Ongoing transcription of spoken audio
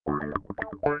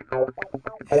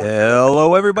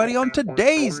Hello, everybody. On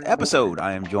today's episode,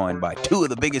 I am joined by two of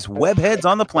the biggest webheads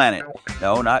on the planet.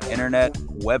 No, not internet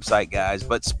website guys,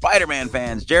 but Spider-Man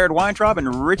fans, Jared Weintraub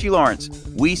and Richie Lawrence.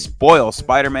 We spoil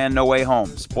Spider-Man No Way Home.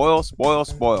 Spoil, spoil,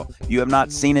 spoil. If you have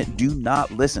not seen it, do not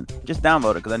listen. Just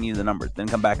download it because I need the numbers. Then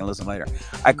come back and listen later.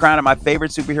 I crown it my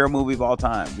favorite superhero movie of all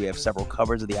time. We have several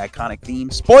covers of the iconic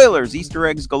theme, spoilers, Easter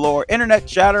eggs galore, internet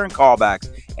chatter, and callbacks.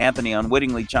 Anthony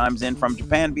unwittingly chimes in from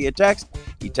Japan via text.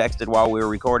 He texted while we were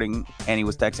recording, and he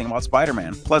was texting about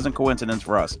Spider-Man. Pleasant coincidence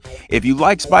for us. If you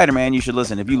like Spider-Man, you should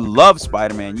listen. If you love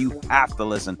Spider-Man, you have to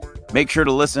listen. Make sure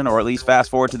to listen, or at least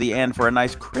fast forward to the end for a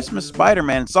nice Christmas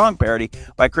Spider-Man song parody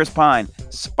by Chris Pine,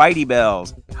 Spidey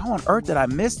Bells. How on earth did I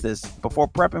miss this before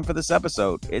prepping for this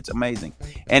episode? It's amazing.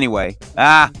 Anyway,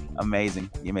 amazing.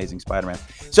 The Amazing Spider-Man.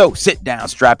 So sit down,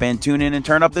 strap in, tune in, and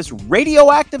turn up this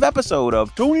radioactive episode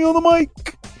of Tony on the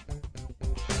Mic.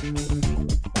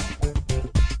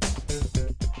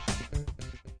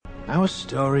 Our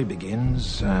story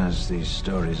begins, as these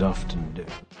stories often do.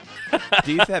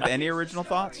 Do you have any original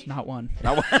thoughts? Not one.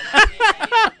 Not one.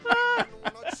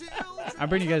 I'm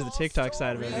bringing you guys the TikTok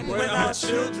side of it. When our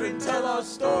children tell our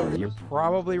story. You're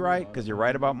probably right, because you're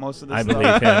right about most of this I stuff.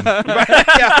 believe him.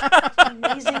 Yeah.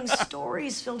 Amazing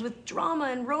stories filled with drama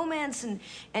and romance and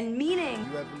meaning.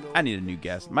 I need a new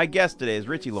guest. My guest today is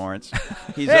Richie Lawrence.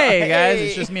 He's Hey guys,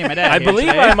 it's just me and my dad. I here believe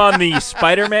today. I'm on the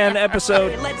Spider-Man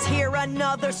episode. Let's hear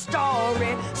another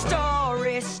story.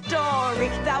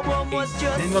 That one was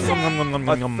just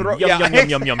Yum.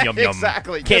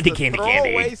 Exactly. Candy, Just a candy,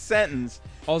 throwaway candy. sentence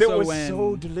Also, that was when-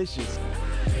 so delicious.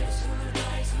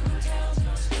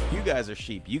 You guys are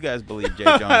sheep. You guys believe J.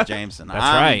 Jonah Jameson. That's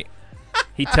right.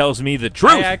 He tells me the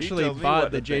truth. I actually tells me bought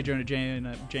what the to J. think.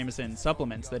 Jonah Jameson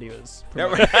supplements that he was Yeah,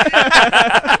 promoting.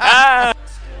 I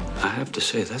have to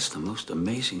say, that's the most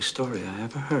amazing story I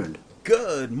ever heard.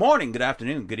 Good morning, good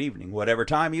afternoon, good evening, whatever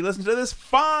time you listen to this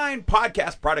fine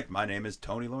podcast product. My name is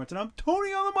Tony Lawrence, and I'm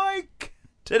Tony on the Mic.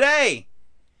 Today,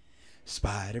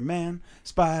 Spider-Man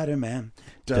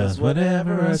does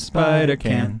whatever a spider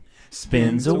can.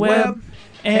 Spins a web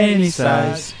any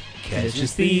size,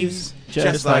 catches thieves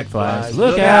just like flies.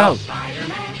 Look out!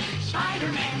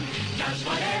 Spider-Man does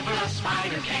whatever a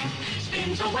spider can.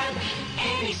 Spins a web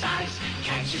any size,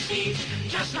 catches thieves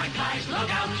just like flies.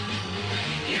 Look out!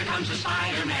 Here comes the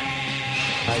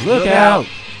Spider-Man. Look out.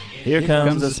 Here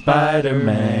comes the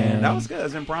Spider-Man. That was good. That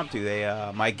was impromptu.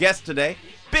 My guest today,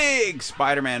 big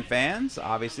Spider-Man fans.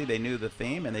 Obviously, they knew the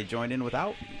theme, and they joined in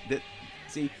without.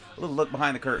 See, a little look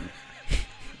behind the curtain.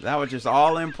 That was just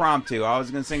all impromptu. I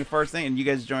was going to sing the first thing, and you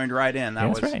guys joined right in.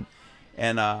 That's right.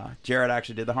 And Jared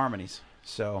actually did the harmonies.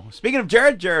 So, speaking of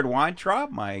Jared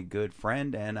Weintraub, my good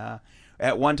friend and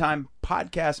at one time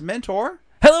podcast mentor.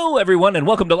 Hello, everyone, and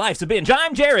welcome to Life's a Binge.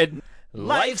 I'm Jared.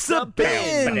 Life's a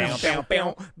Binge. No.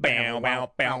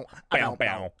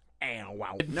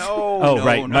 Oh, no,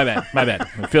 right. no. My bad.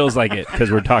 It feels like it because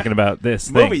we're talking about this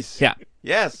thing. Movies. Yeah.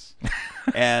 Yes.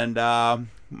 And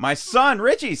my son,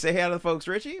 Richie. Say hey to the folks,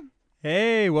 Richie.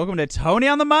 Hey, welcome to Tony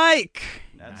on the Mic.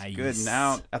 That's Nice. good.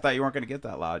 Now, I thought you weren't going to get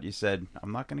that loud. You said,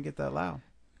 I'm not going to get that loud.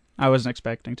 I wasn't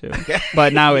expecting to,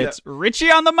 but now it's Richie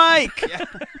on the mic.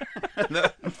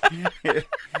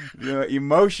 The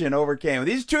emotion overcame.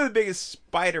 These are two of the biggest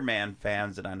Spider-Man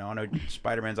fans that I know. I know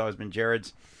Spider-Man's always been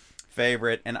Jared's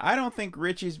favorite, and I don't think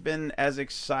Richie's been as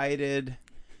excited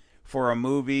for a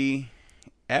movie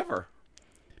ever.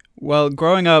 Well,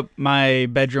 growing up, my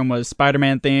bedroom was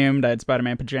Spider-Man themed. I had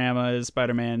Spider-Man pajamas,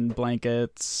 Spider-Man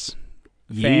blankets,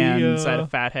 fans. I had a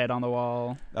fat head on the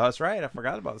wall. Oh, that's right. I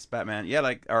forgot about this Batman.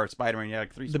 Yeah, or Spider-Man. Yeah,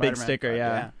 like three The Spider-Man. big sticker,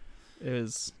 yeah. It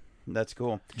was That's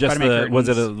cool. Just Spider-Man was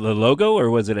it curtains. the logo or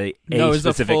was it a No, it was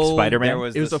a specific full- Spider-Man? There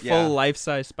was it was this- a full yeah.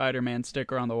 life-size Spider-Man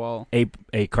sticker on the wall.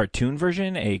 A cartoon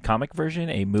version, a comic version,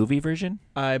 a movie version?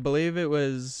 I believe it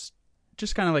was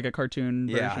just kind of like a cartoon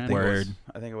Yeah, version.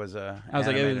 I think it was I was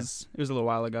like, it was a little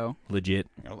while ago. Legit.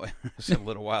 It's a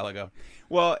little while ago.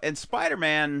 Well, and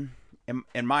Spider-Man,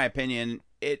 in my opinion,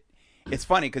 it's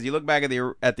funny because you look back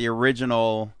at the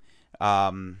original.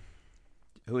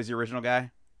 Who is the original guy?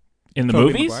 In the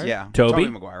Tobey movies? Maguire? Yeah, Tobey?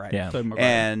 Maguire, right? Yeah. Tobey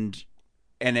Maguire.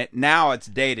 And now it's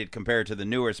dated compared to the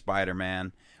newer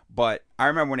Spider-Man. But I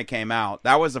remember when it came out,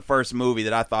 that was the first movie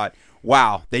that I thought,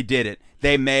 wow, they did it.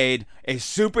 They made a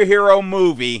superhero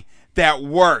movie that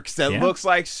works, that Yeah. looks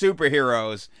like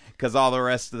superheroes. Because all the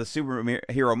rest of the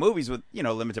superhero movies were,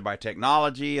 limited by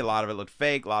technology. A lot of it looked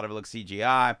fake. A lot of it looked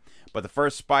CGI. But the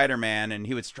first Spider-Man, and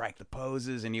he would strike the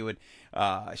poses, and he would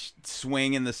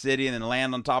swing in the city, and then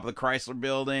land on top of the Chrysler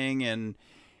Building, and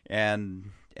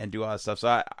do all that stuff.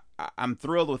 So I'm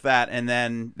thrilled with that. And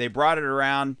then they brought it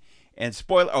around, And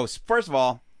first of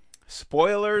all,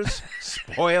 spoilers.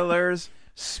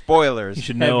 You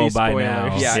should know Heavy by spoilers.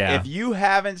 now. Yeah, if you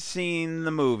haven't seen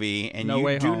the movie and No you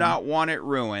Way do Home. not want it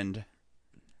ruined,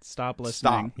 Stop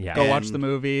listening. Stop. Yeah. Go watch And- the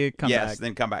movie. Come yes, back.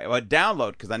 then come back. But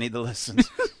download because I need the listens.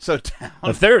 So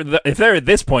If they're at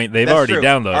this point, they've That's already true.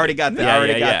 downloaded. Already got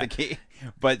Yeah. the key.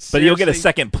 But You'll get a seriously,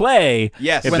 second play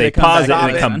Yes. if When they they come pause it back and on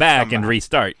then it. come back Come and back.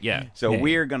 restart. Yeah. So Yeah.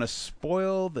 we're gonna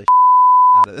spoil the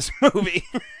out of this movie.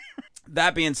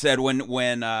 That being said, when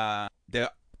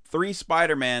the three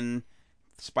Spider-Men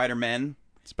Spider-Man.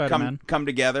 come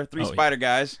together, three Oh, yeah. Spider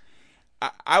guys,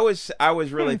 I was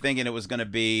really thinking it was gonna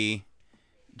be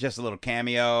just a little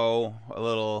cameo, a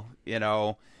little,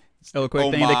 Oh, a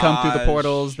quick thing. They come through the homage,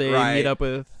 portals. They right. meet up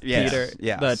with Yes, Peter,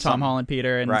 yeah, the Tom some- Holland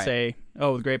Peter, and right. say,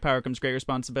 "Oh, with great power comes great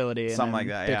responsibility." And Something then like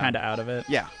that, They're yeah. kind of out of it.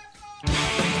 Yeah.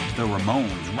 The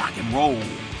Ramones, rock and roll.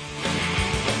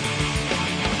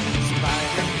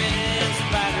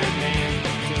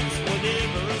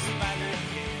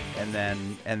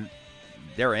 And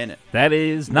they're in it. That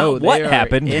is not No, they what are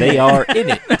happened. in They it. are in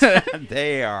it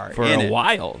They are for in a it.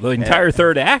 while. The entire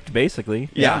third act, basically.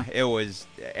 Yeah, it was,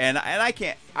 and I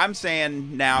can't. I'm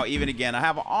saying now, even again, I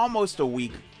have almost a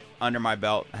week under my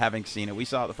belt having seen it. We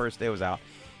saw it the first day it was out,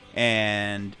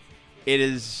 and it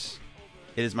is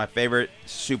my favorite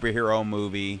superhero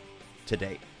movie to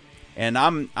date. And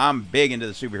I'm big into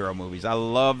the superhero movies. I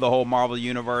love the whole Marvel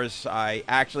universe. I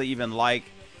actually even like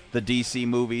the DC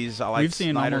movies. I like We've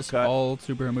seen Snyder almost Cut. all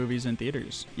superhero movies in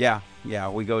theaters. Yeah,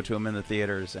 we go to them in the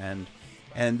theaters, and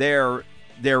they're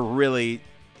really,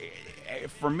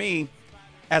 for me,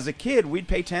 as a kid, we'd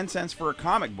pay 10 cents for a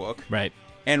comic book, Right.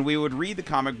 and we would read the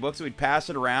comic books, we'd pass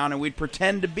it around, and we'd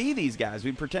pretend to be these guys.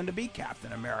 We'd pretend to be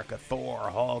Captain America, Thor,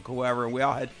 Hulk, whoever. And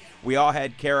we all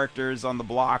had characters on the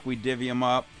block. We'd divvy them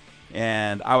up,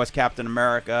 and I was Captain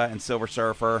America and Silver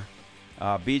Surfer.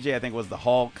 BJ, I think, was the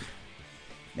Hulk.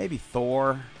 Maybe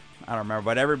Thor. I don't remember,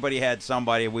 but everybody had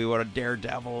somebody. We were a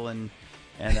Daredevil and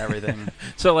everything.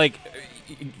 So, like,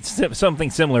 something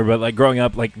similar, but, like, growing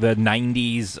up, like, the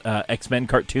 90s X-Men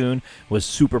cartoon was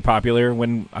super popular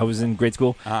when I was in grade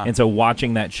school. Uh-huh. And so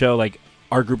watching that show, like,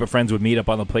 our group of friends would meet up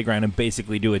on the playground and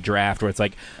basically do a draft where it's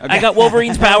like, Okay. I got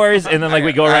Wolverine's powers, and then, like,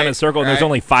 we go around in a circle, and there's right.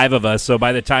 only 5 of us, so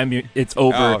by the time it's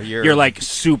over, Oh, you're like,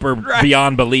 super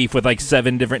beyond belief with, like,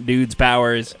 7 different dudes'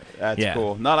 powers. That's Yeah.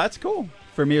 cool. No, that's cool.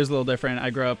 For me, it was a little different. I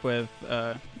grew up with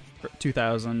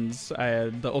 2000s. I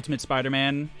had the Ultimate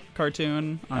Spider-Man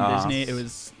cartoon on Disney. It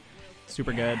was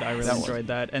super good. I really That was- enjoyed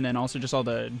that. And then also just all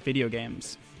the video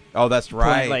games. Oh, that's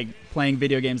right. Playing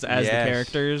video games as Yes. the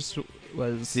characters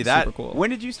was See that? super cool. When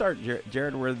did you start,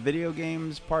 Jared? Were video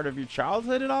games part of your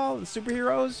childhood at all? The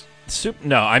superheroes?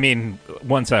 No, I mean,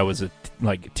 once I was a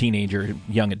teenager,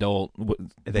 young adult,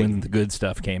 when the good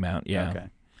stuff came out, yeah. Okay.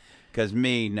 Because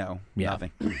me, no, Yeah.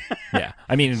 nothing. Yeah,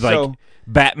 I mean, So- like,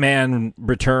 Batman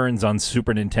Returns on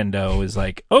Super Nintendo is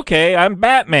like, okay, I'm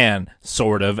Batman,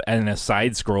 sort of, and a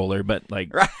side scroller, but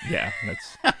like, Right. yeah,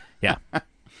 that's yeah.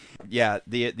 Yeah,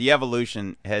 the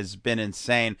evolution has been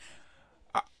insane.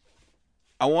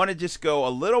 I want to just go a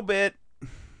little bit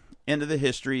into the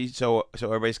history, so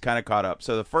everybody's kind of caught up.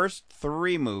 So the first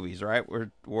 3 movies, right,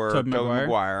 were Tobey Tobey Maguire.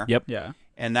 Maguire. Yep. Yeah.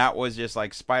 And that was just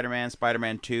like Spider-Man,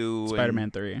 Spider-Man 2,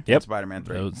 Spider-Man 3. and Yep. Spider-Man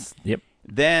 3. Yep.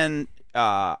 Then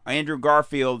Andrew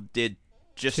Garfield did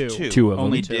just Two. Two of them.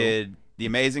 Only He two. did The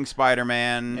Amazing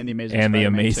Spider-Man And the Amazing And the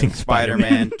Spider-Man Amazing 2.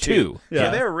 Spider-Man 2. Yeah.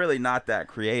 So they were really not that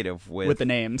creative With the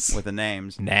names. with the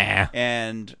names. Nah.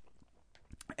 And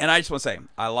I just want to say,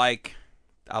 I like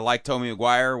Tobey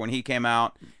Maguire when he came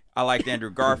out. I liked Andrew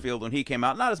Garfield when he came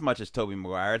out. Not as much as Tobey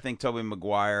Maguire. I think Tobey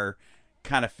Maguire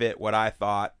kind of fit what I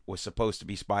thought was supposed to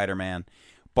be Spider-Man.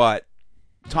 But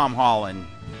Tom Holland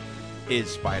is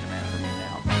Spider-Man for me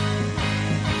now.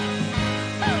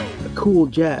 A cool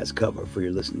jazz cover for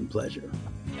your listening pleasure.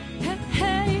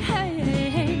 Hey, hey, hey,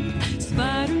 hey.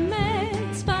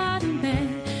 Spider-Man,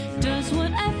 Spider-Man does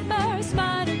whatever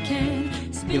Spider can.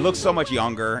 He looks so much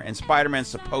younger, and Spider-Man's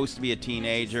supposed to be a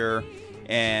teenager,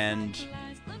 and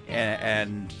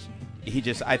he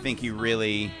just, I think he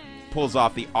really pulls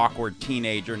off the awkward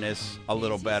teenagerness a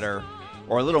little better,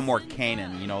 or a little more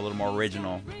Kanan, a little more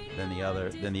original than the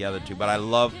other two. But I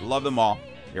love them all.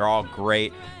 They're all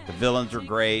great. The villains are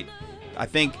great. I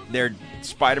think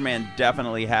Spider-Man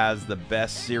definitely has the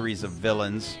best series of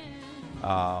villains.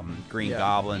 Green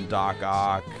Goblin, Doc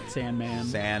Ock, Sandman,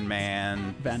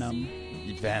 Venom.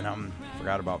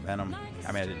 Forgot about Venom.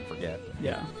 I mean, I didn't forget.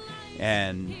 Yeah.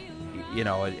 And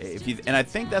and I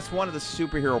think that's one of the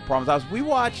superhero problems. We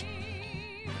watched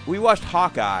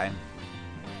Hawkeye,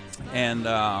 and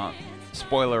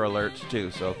spoiler alerts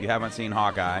too. So if you haven't seen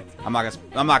Hawkeye, I'm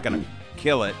not gonna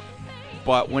kill it.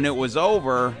 But when it was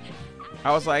over,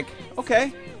 I was like,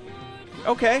 okay.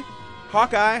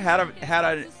 Hawkeye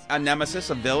had a nemesis,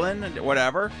 a villain,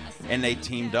 whatever, and they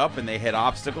teamed up and they hit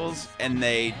obstacles and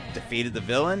they defeated the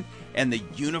villain. And the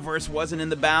universe wasn't in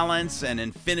the balance, and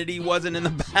infinity wasn't in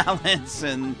the balance,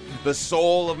 and the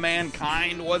soul of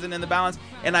mankind wasn't in the balance.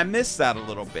 And I miss that a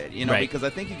little bit, because I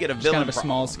think you get a villain. Kind of a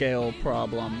small scale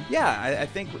problem. Yeah, I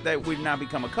think that we've now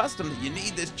become accustomed that you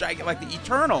need this giant, like the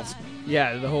Eternals.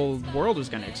 Yeah, the whole world was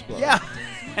going to explode. Yeah,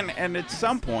 and at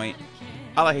some point,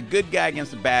 I like a good guy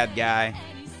against a bad guy,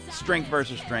 strength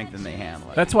versus strength, and they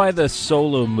handle it. That's why the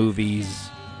solo movies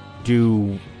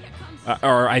do,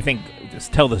 or I think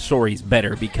just tell the stories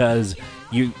better, because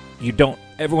you don't.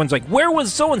 Everyone's like, where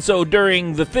was so and so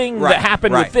during the thing that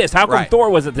happened with this? How come Thor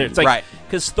wasn't there? It's like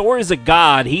because Thor is a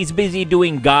god. He's busy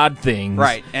doing god things,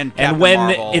 right? And when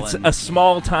Marvel it's a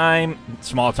small time,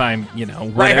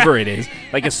 whatever it is,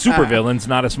 like a supervillain's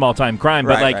not a small time crime,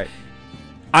 but like.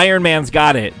 Iron Man's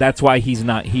got it. That's why he's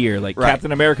not here. Like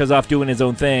Captain America's off doing his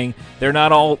own thing. They're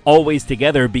not always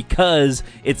together because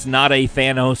it's not a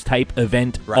Thanos type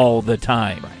event all the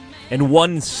time. Right. And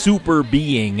one super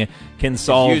being can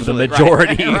solve the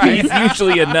majority. It's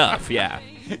usually enough. Yeah,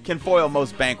 can foil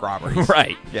most bank robberies.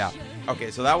 Right. Yeah.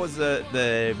 Okay. So that was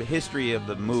the history of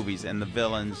the movies and the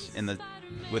villains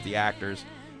with the actors.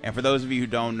 And for those of you who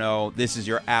don't know, this is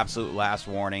your absolute last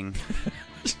warning.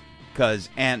 Because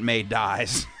Aunt May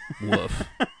dies. Woof.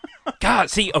 God,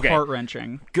 see, okay.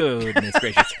 Heart-wrenching. Goodness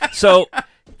gracious. So,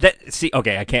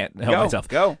 okay, I can't help myself.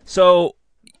 Go. So,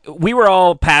 we were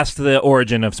all past the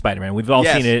origin of Spider-Man. We've all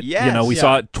seen it. Yes, we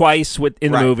saw it twice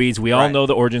in the movies. We all Right. know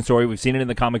the origin story. We've seen it in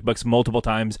the comic books multiple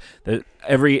times.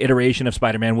 Every iteration of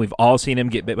Spider-Man, we've all seen him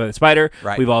get bit by the spider.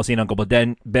 Right. We've all seen Uncle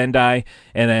Ben die.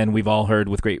 And then we've all heard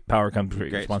with great power comes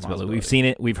great responsibility. We've seen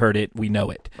it. We've heard it. We know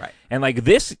it. Right. And like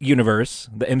this universe,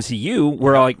 the MCU,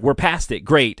 we're past it.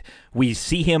 Great. We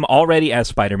see him already as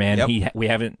Spider-Man.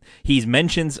 Yep. He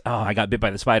mentions, I got bit by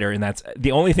the spider, and that's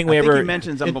the only thing I think he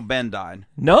mentions Uncle Ben died.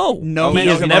 No, he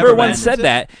has Uncle never Ben once said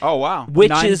that. Oh wow. Which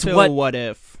Not is until What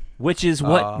If. Which is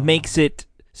what makes it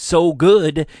so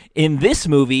good in this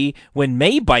movie when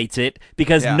May bites it,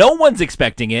 because no one's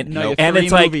expecting it. No, and three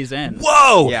it's like, movies in.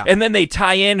 whoa! Yeah. And then they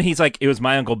tie in. He's like, it was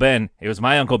my Uncle Ben. It was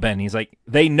my Uncle Ben. He's like,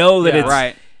 they know that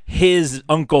it's his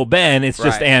Uncle Ben. It's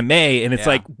just Aunt May, and it's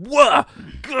like, whoa!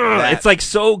 It's like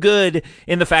so good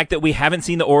in the fact that we haven't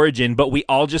seen the origin, but we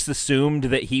all just assumed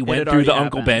that he went through the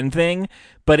Uncle Ben thing,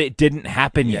 but it didn't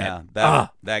happen yet.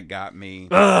 That got me.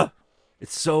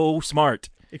 It's so smart.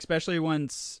 Especially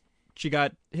once she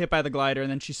got hit by the glider and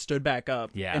then she stood back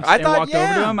up. Yeah. And, I and thought, walked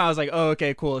over to him. I was like, oh,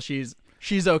 okay, cool. She's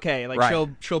okay. Like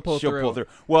she'll pull through.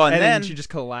 Well, and then she just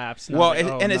collapsed. Well,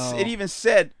 and it even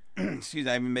said, excuse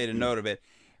me, I even made a note of it.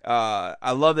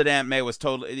 I love that Aunt May was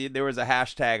totally. There was a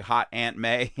hashtag Hot Aunt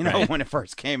May, when it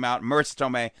first came out. Marissa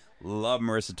Tomei, love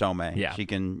Marissa Tomei.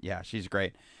 Yeah, she's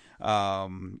great.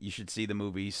 You should see the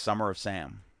movie Summer of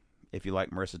Sam if you like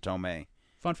Marissa Tomei.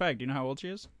 Fun fact: do you know how old she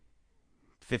is?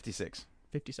 56.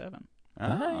 57.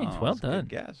 Nice, well done. Good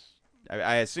guess.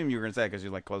 I assume you were going to say because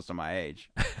you're like close to my age.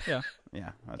 Yeah,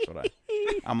 that's what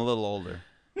I'm a little older,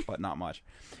 but not much.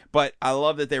 But I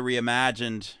love that they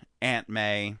reimagined Aunt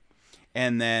May.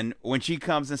 And then when she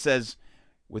comes and says,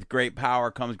 with great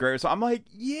power comes great, so I'm like,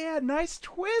 yeah, nice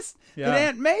twist. Yeah. And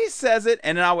Aunt May says it,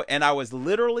 and I was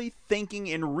literally thinking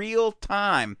in real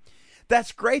time,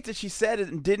 that's great that she said it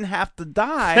and didn't have to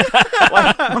die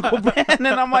like Uncle Ben. And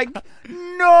I'm like,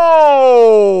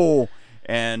 no.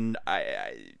 And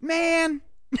man.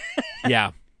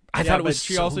 Yeah. I thought it was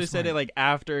she also said it like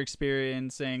after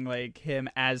experiencing like him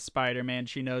as Spider-Man.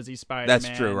 She knows he's Spider-Man.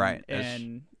 That's true, right?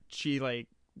 And she like,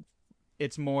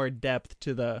 it's more depth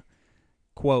to the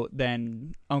quote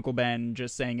than Uncle Ben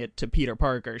just saying it to Peter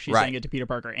Parker. She's saying it to Peter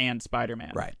Parker and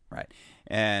Spider-Man. Right.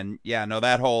 And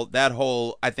that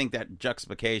whole I think that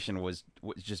juxtaposition was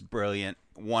just brilliant.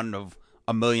 One of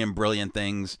a million brilliant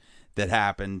things that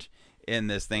happened in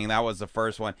this thing. That was the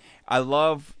first one. I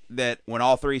love that when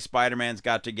all three Spider-Mans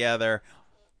got together,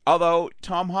 although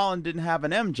Tom Holland didn't have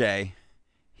an MJ,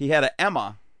 he had an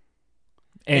Emma.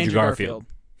 Andrew Garfield.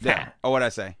 Yeah. Oh, what'd I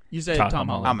say? You said Tom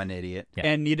Holland. I'm an idiot. Yeah.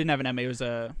 And you didn't have an Emma. It was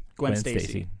Gwen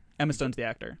Stacy. Emma Stone's the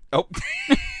actor. Oh.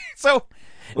 So.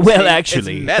 Well,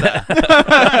 actually. It's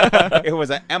meta. It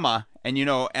was an Emma. And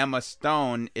Emma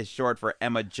Stone is short for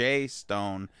Emma J.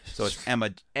 Stone. So it's Emma.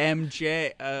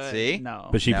 MJ. See? No.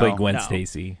 But she played Gwen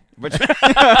Stacy.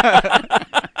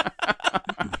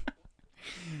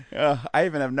 I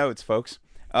even have notes, folks.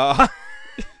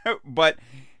 But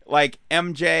like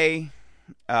MJ,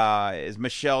 is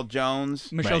Michelle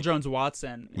Jones. Michelle Jones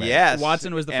Watson. Yes.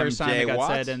 Watson was the first time it got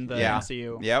Watson. said in the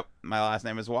MCU. Yep. My last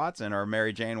name is Watson, or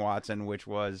Mary Jane Watson, which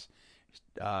was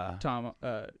Tobey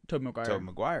Maguire. Tobey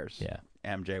Maguire's. Yeah.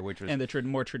 MJ, which was and the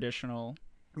more traditional.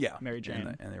 Yeah, Mary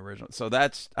Jane and the original. So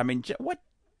that's, I mean,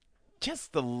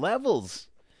 just the levels.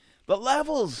 The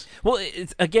levels. Well,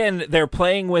 it's, again, they're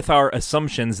playing with our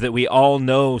assumptions that we all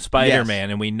know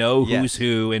Spider-Man, and we know who's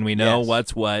who, and we know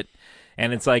what's what.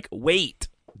 And it's like, wait,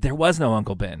 there was no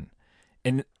Uncle Ben.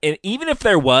 And even if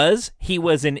there was, he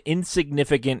was an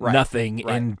insignificant nothing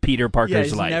in Peter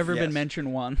Parker's life. He's never been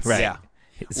mentioned once. Right. Yeah.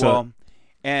 So,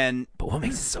 but what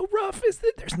makes it so rough is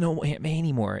that there's no Aunt May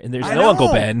anymore, and there's no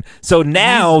Uncle Ben. So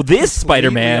now this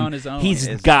Spider-Man, he's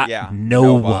got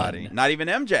nobody. Not even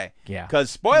MJ. Yeah.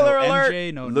 Because spoiler alert,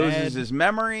 MJ, no loses Ned. his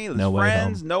memory, his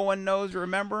friends, no one knows,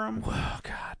 remember him. Oh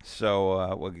God.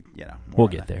 So we'll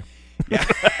get there.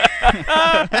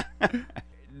 Yeah.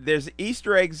 There's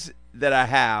Easter eggs that I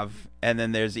have, and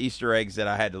then there's Easter eggs that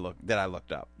I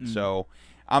looked up. So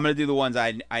I'm gonna do the ones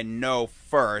I know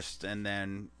first, and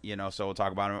then so we'll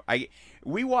talk about them.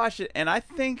 We watched it, and I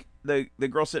think the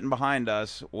girl sitting behind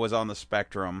us was on the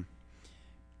spectrum,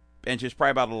 and she was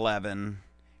probably about 11,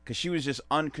 because she was just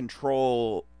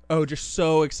uncontrolled. Oh, just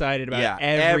so excited about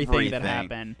everything that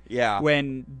happened. Yeah.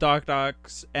 When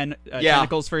Doc's and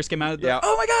tentacles first came out,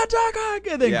 oh my God,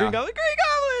 Doc! And then Green Goblin,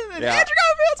 and Andrew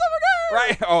Garfield's oh my God!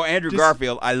 Right. Oh, Andrew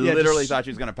Garfield. I literally thought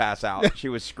she was going to pass out. She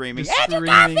was screaming,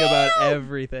 screaming about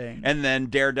everything. And then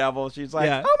Daredevil, she's like,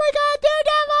 Yeah. oh my God,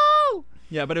 Daredevil!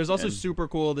 Yeah, but it was also super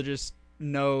cool to just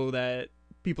know that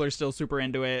people are still super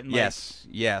into it. And yes.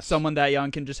 Someone that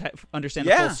young can just understand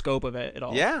the full scope of it at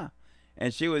all. Yeah.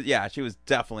 And she was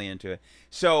definitely into it.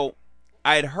 So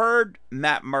I'd heard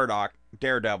Matt Murdock,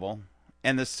 Daredevil,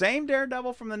 and the same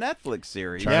Daredevil from the Netflix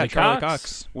series, Charlie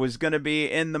Cox, was going to be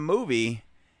in the movie.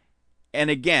 And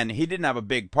again, he didn't have a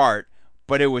big part,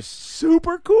 but it was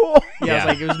super cool. Yeah,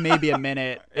 it was maybe a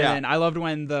minute. And then I loved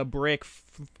when the brick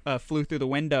flew through the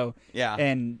window. Yeah.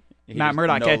 And Matt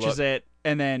Murdock catches it,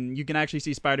 and then you can actually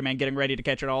see Spider-Man getting ready to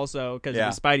catch it also because of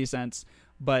his Spidey sense.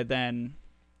 But then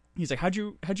he's like, "How'd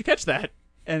you catch that?"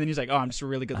 And then he's like, "Oh, I'm just a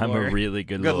really good lawyer." I'm a really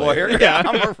good lawyer. Yeah,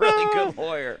 I'm a really good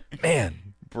lawyer. Man,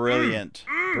 brilliant.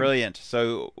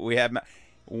 So we have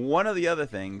one of the other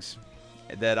things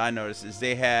that I noticed is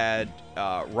they had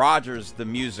Rogers the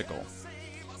musical,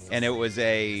 and it was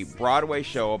a Broadway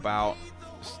show about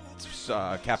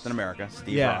Captain America,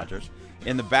 Steve Rogers,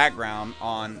 in the background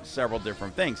on several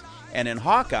different things. And in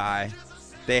Hawkeye,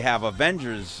 they have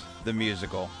Avengers the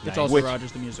musical. It's also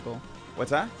Rogers the musical.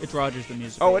 What's that? It's Rogers the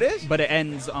musical. Oh, it is? But it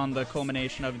ends on the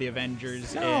culmination of the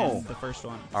Avengers in the first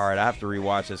one. All right, I have to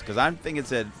rewatch this because I'm thinking it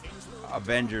said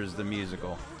Avengers the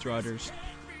musical. It's Rogers.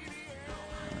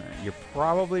 You're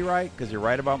probably right because you're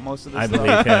right about most of this I stuff.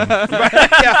 believe him.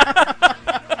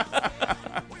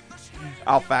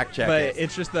 I'll fact check it. But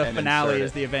it's just the finale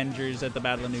is the Avengers at the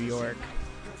Battle of New York.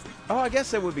 Oh, I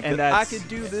guess that would be good. And I could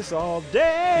do this all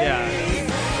day.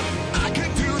 Yeah. I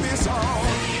could do this all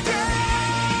day.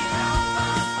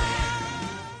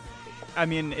 I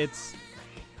mean, it's...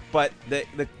 But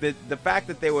the fact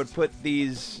that they would put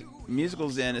these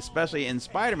musicals in, especially in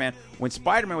Spider-Man, when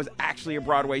Spider-Man was actually a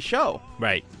Broadway show.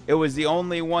 Right. It was the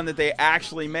only one that they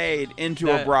actually made into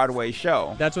a Broadway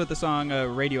show. That's what the song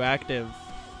Radioactive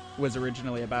was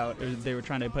originally about. They were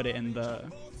trying to put it in the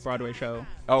Broadway show.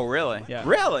 Oh, really? Yeah.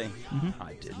 Really? Mm-hmm.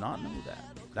 I did not know that.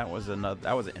 That was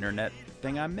an internet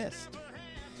thing I missed.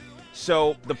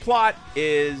 So the plot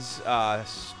is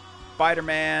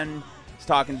Spider-Man is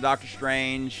talking to Doctor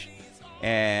Strange,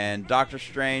 and Doctor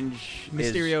Strange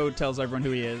Mysterio tells everyone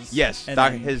who he is. Yes, and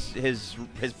his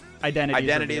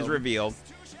identity is revealed.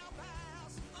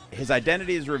 His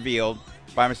identity is revealed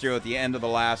by Mysterio at the end of the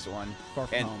last one,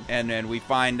 and then we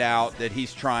find out that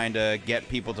he's trying to get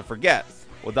people to forget.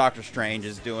 Well, Doctor Strange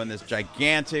is doing this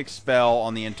gigantic spell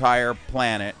on the entire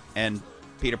planet, and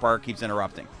Peter Parker keeps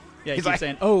interrupting. Yeah, he's keeps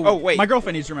like, saying, wait, my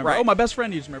girlfriend needs to remember. Right. Oh, my best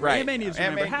friend needs to remember. Right. Aunt May needs to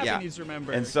remember. Aunt May, Happy needs to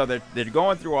remember. And so they're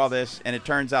going through all this, and it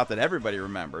turns out that everybody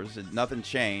remembers. Nothing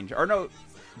changed. Or no,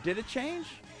 did it change?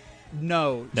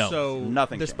 No. So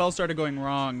nothing the changed. spell started going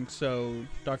wrong, so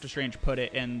Doctor Strange put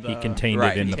it in the... He contained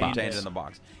it in the box. Contained it in the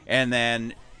box. And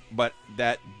then, but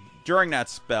during that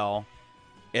spell,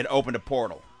 it opened a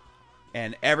portal.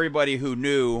 And everybody who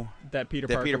knew that Peter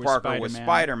Parker was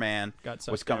Spider-Man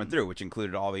was coming in. through, which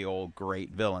included all the old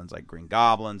great villains like Green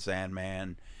Goblin,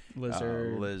 Sandman,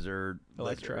 Lizard,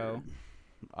 Electro.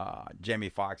 Jamie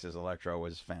Foxx's Electro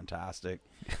was fantastic.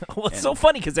 Well, it's so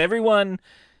funny because everyone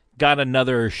got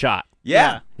another shot.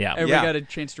 Yeah. Everybody got a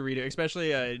chance to read it,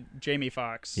 especially Jamie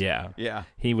Foxx. Yeah.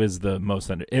 He was the most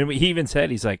under. And he even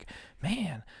said, he's like,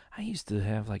 man, I used to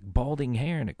have like balding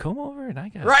hair and a comb over, and I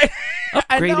got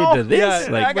upgraded to this.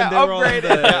 Yeah, like when they were all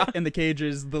in the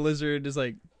cages, the lizard is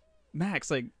like, Max,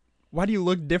 like, why do you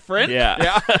look different?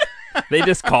 Yeah. They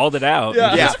just called it out.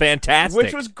 Yeah. It was fantastic.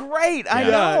 Which was great. I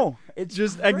know. It's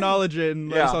just acknowledge it and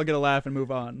let us all get a laugh and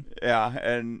move on. Yeah,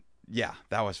 and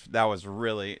that was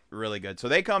really, really good. So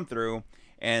they come through,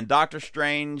 and Doctor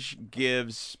Strange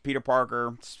gives Peter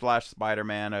Parker /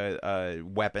 Spider-Man a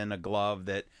weapon, a glove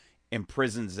that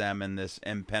imprisons them in this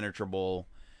impenetrable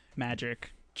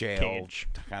magic jail cage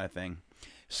kind of thing.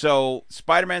 So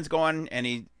Spider-Man's going, and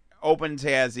he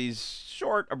has these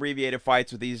short, abbreviated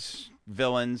fights with these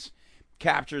villains,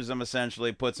 captures them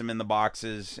essentially, puts them in the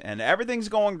boxes, and everything's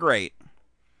going great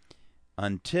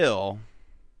until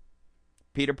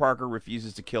Peter Parker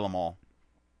refuses to kill them all.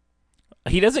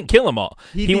 He doesn't kill them all.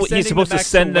 He's supposed to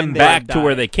send them back to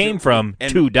where they came from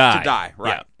to die. To die,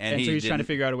 right. Yeah. And so he's trying to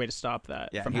figure out a way to stop that.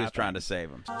 Yeah, from he was happening. trying to save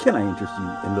them. Can I interest you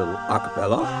in a little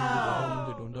acapella?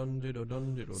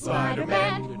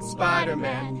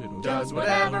 Spider-Man does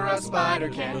whatever a spider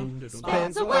can.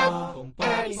 Spins a web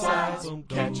any size,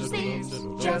 catches thieves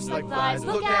just like flies.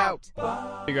 Look out!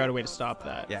 Figure out a way to stop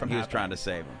that. Yeah, from he was happening. trying to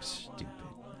save them. Stupid.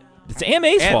 It's Aunt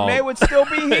May's fault. Aunt May would still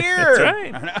be here. That's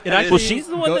right. It actually, well, she's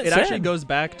the one that it said. actually goes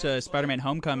back to Spider-Man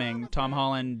Homecoming. Tom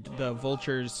Holland, the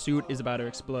Vulture's suit is about to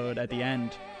explode at the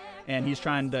end. And he's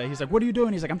like, what are you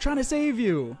doing? He's like, I'm trying to save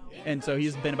you. And so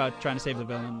he's been about trying to save the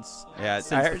villains since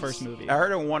the first movie. I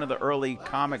heard in one of the early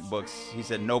comic books, he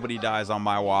said, nobody dies on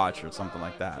my watch or something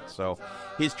like that. So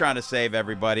he's trying to save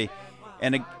everybody.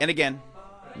 And again,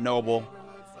 noble.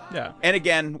 Yeah. And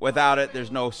again, without it,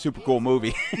 there's no super cool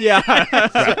movie. Yeah.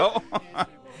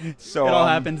 So it all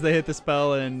happens. They hit the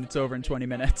spell, and it's over in 20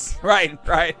 minutes. Right.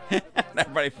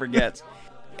 Everybody forgets.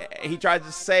 He tries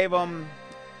to save them.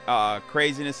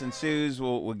 Craziness ensues.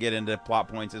 We'll get into plot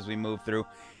points as we move through.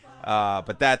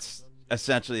 But that's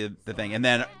essentially the thing. And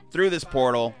then through this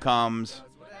portal comes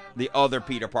the other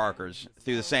Peter Parkers.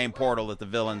 Through the same portal that the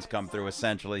villains come through,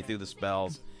 essentially, through the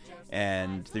spells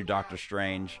and through Doctor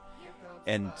Strange.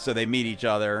 And so they meet each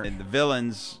other, and the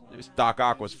villains, Doc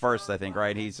Ock was first, I think,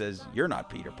 right? He says, "You're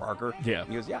not Peter Parker." Yeah.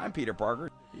 He goes, "Yeah, I'm Peter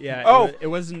Parker." Yeah. Oh! It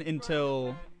wasn't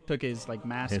until took his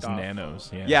mask his off.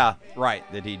 nanos. Yeah. Yeah, right,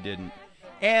 that he didn't.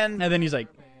 And then he's like,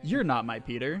 "You're not my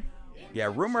Peter."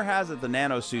 Yeah, rumor has it the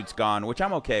nanosuit's gone, which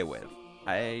I'm okay with.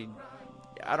 I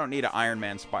don't need an Iron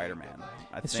Man Spider-Man.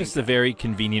 It's just a very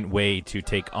convenient way to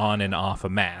take on and off a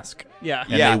mask. Yeah.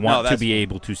 And they want to be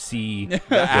able to see the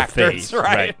actors, face.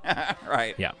 right.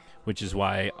 Right. Yeah. Which is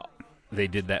why they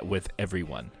did that with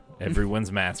everyone.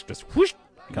 Everyone's mask just whoosh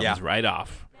comes right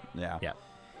off. Yeah. Yeah.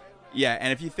 Yeah,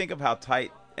 and if you think of how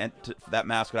tight that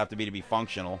mask would have to be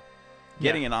functional,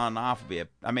 getting it on and off would be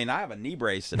I have a knee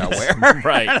brace that I wear.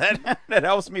 Right. that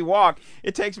helps me walk.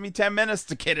 It takes me 10 minutes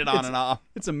to get it on and off.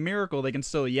 It's a miracle they can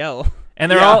still yell. And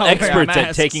they're all experts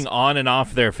at taking on and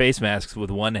off their face masks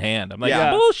with one hand. I'm like,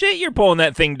 bullshit, you're pulling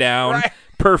that thing down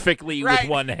perfectly with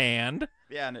one hand.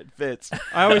 Yeah, and it fits.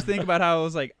 I always think about how I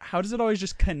was like, how does it always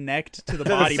just connect to the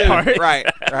body part? Right.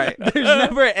 There's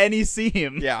never any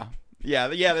seam. Yeah.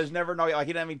 There's never he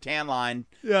doesn't have any tan line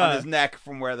on his neck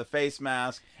from where the face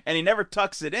mask, and he never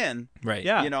tucks it in. Right.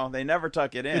 Yeah. They never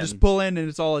tuck it in. They just pull in and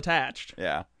it's all attached.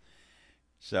 Yeah.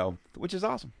 So, which is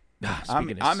awesome.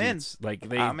 Speaking of suits,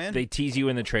 I'm in. They tease you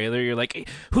in the trailer. You're like, hey,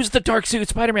 who's the dark suit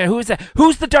Spider-Man? Who is that?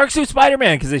 Who's the dark suit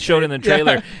Spider-Man? Because they showed in the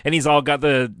trailer, and he's all got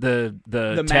the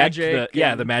tech, magic,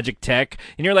 the magic tech,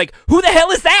 and you're like, who the hell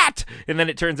is that? And then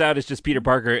it turns out it's just Peter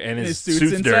Parker, and his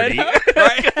suit's dirty.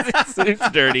 Right? His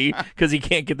suit's dirty because he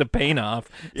can't get the paint off.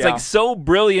 It's like so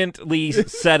brilliantly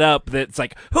set up that it's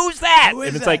like, who's that?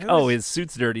 And it's like, his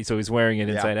suit's dirty, so he's wearing it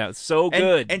inside out. So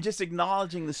good. And just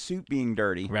acknowledging the suit being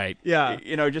dirty. Right. Yeah.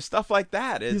 Just stuff like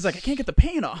that. He's like, I can't get the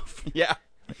paint off. Yeah.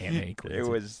 It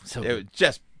was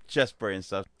just brilliant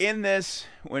stuff. In this,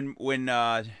 when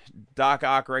Doc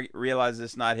Ock realizes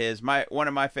it's not his, one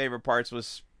of my favorite parts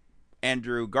was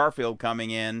Andrew Garfield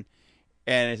coming in,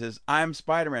 and he says, "I'm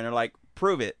Spider-Man." They're like,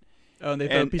 "Prove it." Oh, and they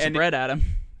throw a piece of bread at him.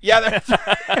 Yeah,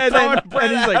 and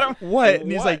he's like, "What?"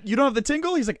 And he's like, "You don't have the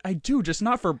tingle?" He's like, "I do, just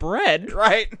not for bread."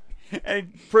 Right.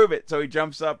 And prove it. So he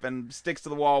jumps up and sticks to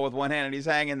the wall with one hand, and he's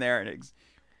hanging there, and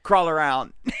crawl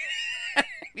around.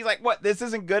 He's like, "What? This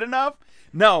isn't good enough?"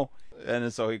 No.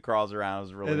 And so he crawls around. It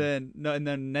was really. And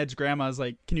then Ned's grandma's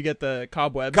like, "Can you get the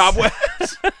cobwebs?"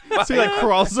 So he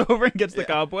crawls over and gets the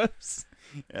cobwebs.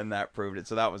 And that proved it.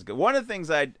 So that was good.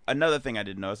 Another thing I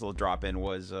didn't notice, a little drop in,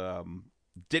 was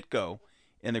Ditko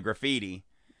in the graffiti.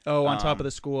 Oh, on top of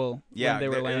the school. Yeah, when they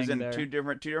were it was laying in there. two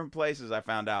different places. I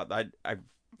found out.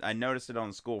 I noticed it on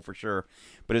the school for sure,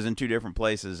 but it was in two different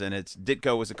places. And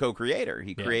Ditko was a co-creator.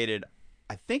 He created,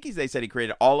 I think they said he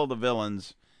created all of the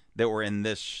villains that were in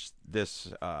this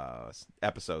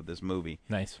episode, this movie.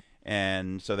 Nice.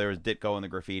 And so there was Ditko and the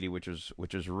graffiti, which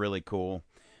was really cool.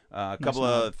 A couple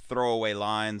of throwaway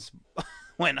lines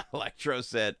when Electro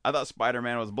said, "I thought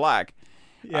Spider-Man was black."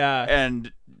 Yeah.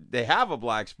 And they have a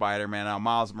black Spider-Man now,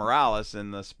 Miles Morales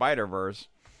in the Spider-Verse.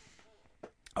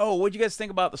 Oh, what'd you guys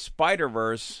think about the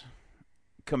Spider-Verse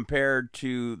compared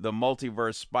to the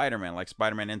multiverse Spider-Man, like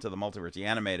Spider-Man Into the Multiverse, the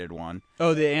animated one?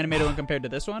 Oh, the animated one compared to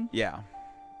this one? Yeah.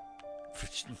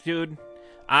 Dude,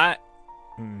 I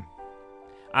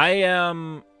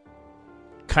am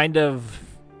kind of...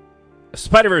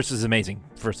 Spider-Verse is amazing,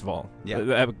 first of all. Yeah.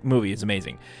 The movie is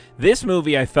amazing. This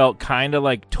movie, I felt kind of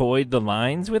like toyed the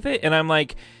lines with it, and I'm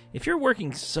like, if you're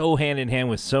working so hand-in-hand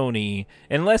with Sony,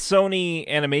 unless Sony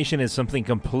Animation is something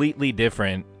completely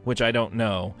different, which I don't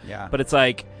know, but it's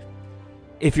like,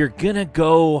 if you're going to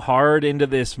go hard into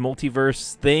this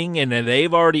multiverse thing, and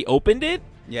they've already opened it,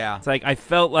 it's like I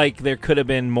felt like there could have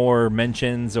been more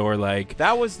mentions, or like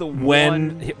that was the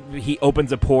when he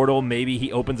opens a portal, maybe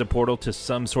he opens a portal to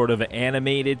some sort of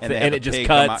animated thing, and it just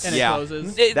cuts and it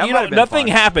closes. Nothing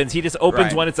happens. He just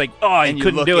opens one. It's like, oh, he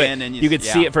couldn't do it. And you could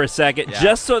see it for a second,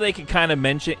 just so they could kind of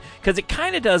mention, because it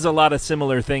kind of does a lot of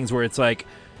similar things where it's like,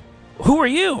 who are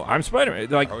you? I'm Spider-Man.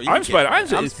 Like, I'm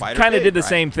Spider-Man. It kind of did the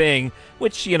same thing,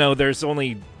 which, there's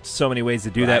only so many ways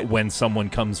to do that when someone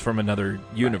comes from another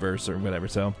universe or whatever.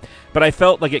 So, but I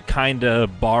felt like it kind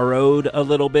of borrowed a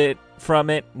little bit from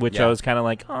it, which I was kind of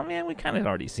like, oh, man, we kind of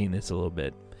already seen this a little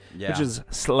bit, which is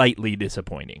slightly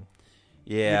disappointing.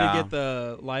 Yeah. We did get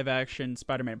the live-action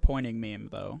Spider-Man pointing meme,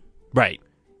 though. Right.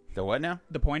 The what now?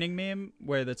 The pointing meme,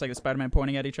 where it's like the Spider-Man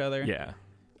pointing at each other. Yeah.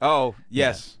 Oh,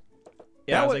 yes.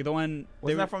 Yeah, it was like the one...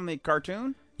 Wasn't that from the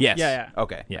cartoon? Yes. Yeah.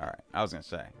 Okay. Yeah. All right. I was going to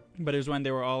say. But it was when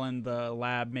they were all in the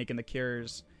lab making the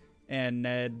cures, and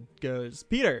Ned goes,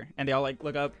 "Peter," and they all like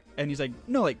look up, and he's like,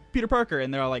 "No, like Peter Parker,"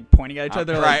 and they're all like pointing at each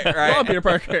other, right. "Oh, Peter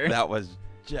Parker." That was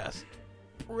just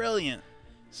brilliant,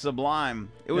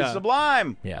 sublime. It was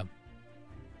sublime. Yeah.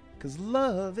 Because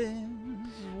love is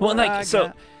well, like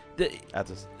so, the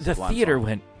theater song.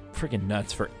 went freaking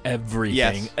nuts for everything.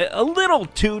 Yes. A little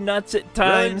too nuts at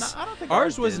times. Really? No, I don't think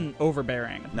ours wasn't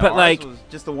overbearing. No, but ours like, was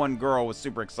just the one girl was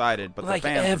super excited, but like the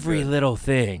fans every little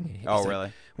thing. Oh,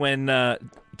 really? When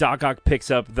Doc Ock picks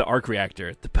up the arc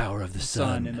reactor, the power of the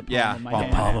sun in the palm of my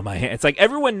hand. Palm of my hand. It's like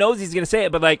everyone knows he's gonna say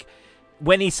it, but like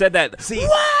when he said that, see,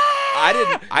 I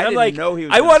didn't like, know he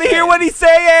was. I want to hear what he's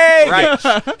saying. Right.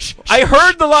 I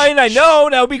heard the line. I know.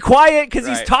 Now be quiet because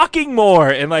he's talking more.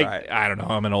 And like, I don't know.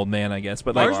 I'm an old man, I guess.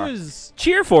 But like, ours was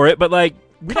cheer for it. But like,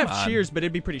 we'd have cheers, but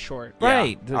it'd be pretty short.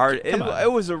 Right.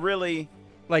 It was a really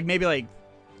like maybe like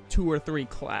 2 or 3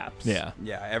 claps. Yeah.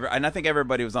 Yeah. And I think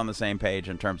everybody was on the same page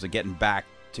in terms of getting back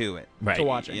to it, right? To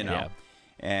watch it, you know.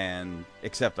 And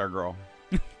except our girl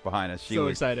behind us, she so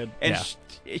was excited, and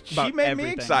she made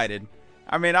me excited.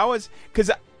 I mean,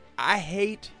 because I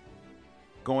hate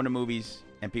going to movies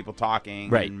and people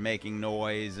talking and making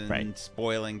noise and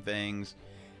spoiling things.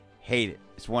 Hate it.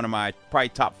 It's one of my probably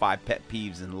top 5 pet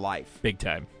peeves in life. Big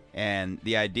time. And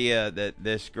the idea that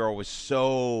this girl was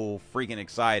so freaking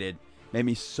excited made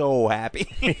me so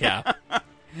happy. Yeah.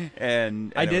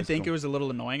 and I did think it was a little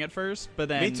annoying at first, but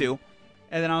then me too.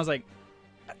 And then I was like,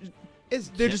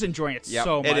 they're just enjoying it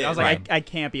so much. I was like, I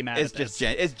can't be mad at this.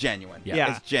 It's genuine.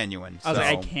 Yeah. It's genuine. I was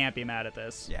like, I can't be mad at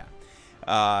this. Yeah.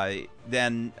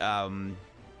 Then okay,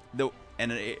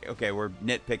 we're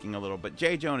nitpicking a little, but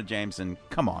J. Jonah Jameson,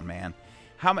 come on, man.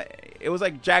 It was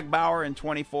like Jack Bauer in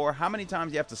 24. How many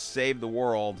times do you have to save the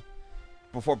world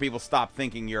before people stop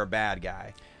thinking you're a bad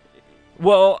guy?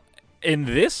 Well, in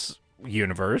this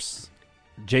universe,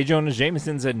 J. Jonah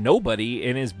Jameson's a nobody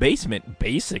in his basement,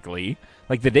 basically.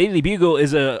 Like, the Daily Bugle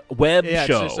is a web show. Yeah, it's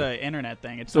just an internet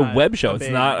thing. It's a web show. It's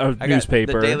not a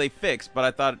newspaper. The Daily Fix,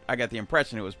 but I got the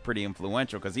impression it was pretty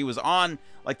influential because he was on,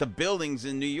 like, the buildings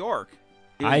in New York.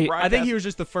 I think he was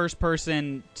just the first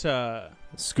person to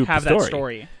scoop have that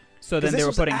story. So then they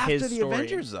were putting his story. After the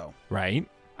Avengers, though. Right.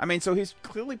 I mean, so he's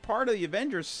clearly part of the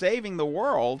Avengers saving the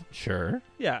world. Sure.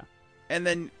 Yeah. And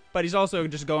then... But he's also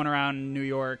just going around New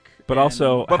York. But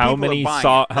also, how many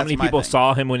people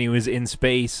saw him when he was in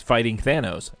space fighting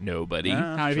Thanos? Nobody.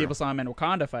 How many people saw him in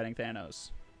Wakanda fighting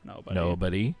Thanos?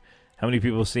 Nobody. How many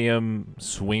people see him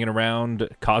swinging around,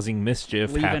 causing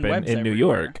mischief happen in New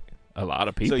York? A lot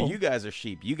of people. So you guys are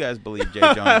sheep. You guys believe J.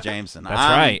 Jonah Jameson. That's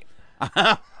right.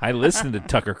 I listened to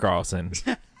Tucker Carlson.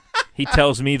 He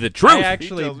tells me the truth. I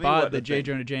actually tells me bought what the to J.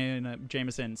 think. Jonah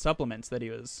Jameson supplements that he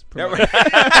was promoting.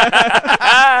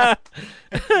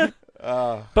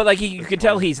 But like you can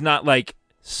tell he's not like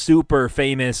super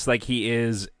famous like he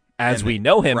is as we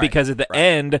know him, because at the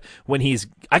end when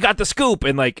I got the scoop,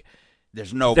 and like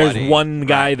there's nobody. There's one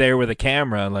guy there with a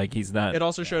camera, like he's not. It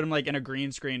also showed him like in a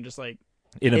green screen, just like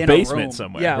in a basement room.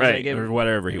 somewhere, yeah, right, like or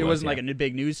whatever he was. It wasn't like a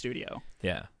big news studio.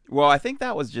 Yeah. Well, I think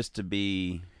that was just to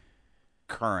be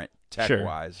current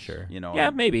tech-wise. Sure. You know. Yeah,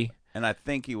 maybe. And I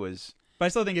think he was. But I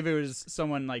still think if it was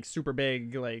someone like super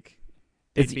big, like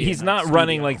he's not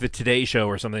running like the Today Show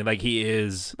or something like he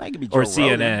is, or CNN.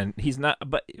 Rogan. He's not,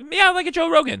 but yeah, like a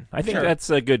Joe Rogan. I think that's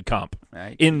a good comp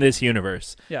in this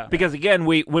universe. Yeah, because again,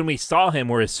 when we saw him,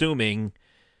 we're assuming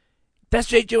that's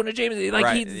J. Jonah Jameson.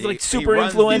 Like he's like super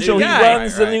influential. He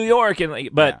runs the New York, and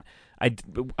but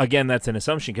again, that's an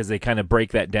assumption because they kind of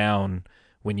break that down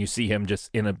when you see him just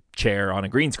in a chair on a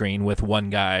green screen with one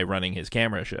guy running his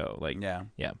camera show. Like yeah,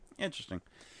 interesting.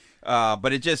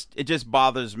 But it just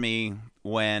bothers me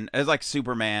when it's like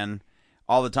Superman.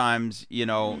 All the times, you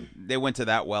know, they went to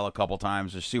that well a couple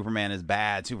times. Where Superman is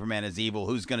bad, Superman is evil.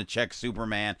 Who's going to check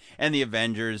Superman? And the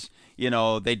Avengers, you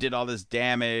know, they did all this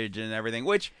damage and everything.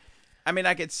 Which, I mean,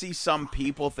 I could see some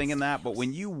people thinking that, but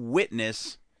when you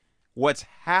witness what's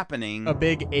happening, a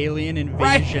big alien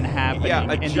invasion happening,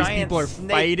 and these people are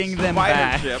fighting them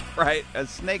back. Ship, right? A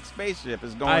snake spaceship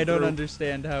is going. I don't through.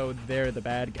 understand how they're the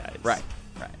bad guys. Right.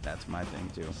 That's my thing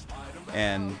too.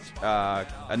 And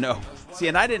no, see,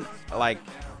 and I didn't like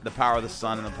the power of the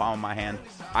sun in the palm of my hand.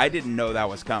 I didn't know that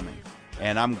was coming,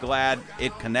 and I'm glad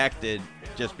it connected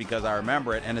just because I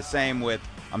remember it. And the same with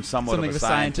I'm somewhat of a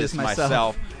scientist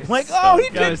myself. Like, oh, he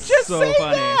did just so say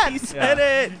funny. that. He said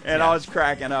it, and I was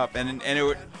cracking up. And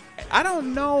it, I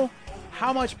don't know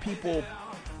how much people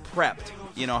prepped.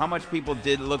 You know, how much people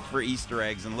did look for Easter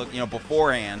eggs and look, you know,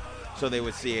 beforehand. So they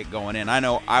would see it going in. I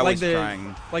know I was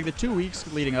trying. Like the 2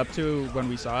 weeks leading up to when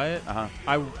we saw it,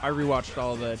 I rewatched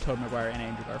all the Tobey Maguire and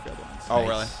Andrew Garfield ones. Oh,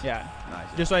 really? Yeah. Nice.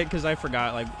 Just like because I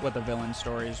forgot like what the villain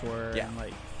stories were and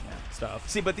like stuff.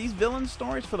 See, but these villain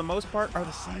stories, for the most part, are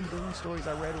the same villain stories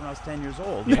I read when I was 10 years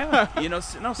old. Yeah. You know,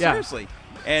 no, seriously.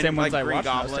 And same like ones I Green watched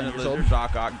when I was Goblin 10 and years old. Lizard,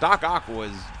 Doc Ock. Doc Ock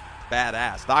was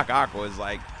badass. Doc Ock was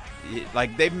like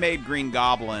they've made Green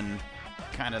Goblin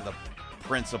kind of the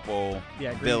principal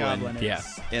villain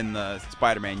in the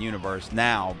Spider-Man universe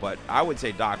now, but I would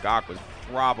say Doc Ock was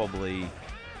probably,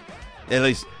 at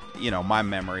least, you know, my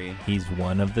memory. He's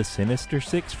one of the Sinister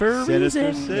Six for a Sinister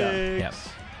reason. Six.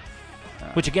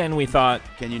 Which again, we thought.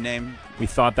 Can you name? We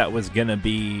thought that was gonna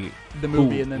be the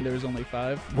movie, and then there was only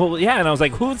 5. Well, yeah, and I was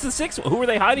like, "Who's the 6th? Who are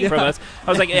they hiding from us?" I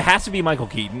was like, "It has to be Michael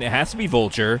Keaton. It has to be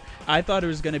Vulture." I thought it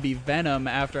was gonna be Venom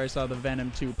after I saw the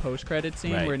Venom 2 post-credit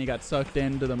scene where he got sucked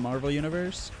into the Marvel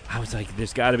universe. I was like,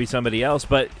 "There's got to be somebody else,"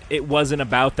 but it wasn't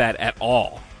about that at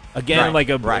all. Again, like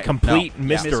a complete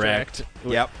misdirect.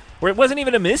 Yep. Where it wasn't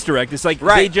even a misdirect. It's like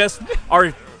they just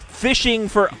are fishing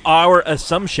for our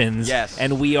assumptions,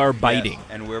 and we are biting. Yes,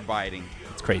 and we're biting.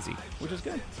 It's crazy. Which is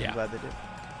good. Yeah. I'm glad they did.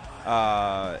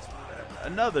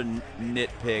 Another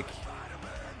nitpick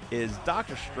is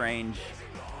Doctor Strange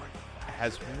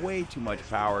has way too much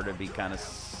power to be kind of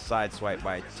sideswiped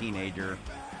by a teenager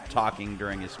talking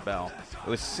during his spell. It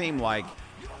would seem like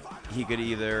he could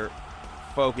either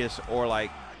focus or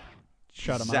like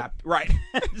shut him up. Right.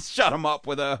 Shut him up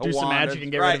with a do some magic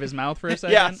and get rid of his mouth for a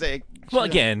second. Yeah. Say, well,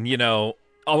 again, you know,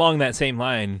 along that same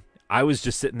line, I was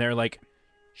just sitting there like,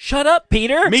 shut up,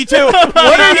 Peter. Me too. What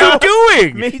are you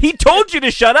doing? He told you to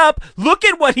shut up. Look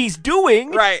at what he's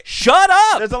doing. Right. Shut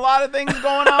up. There's a lot of things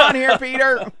going on here,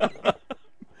 Peter.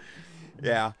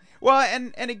 Yeah. Well,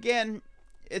 and again,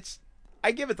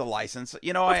 I give it the license,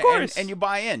 you know, of course. And you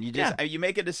buy in. You just you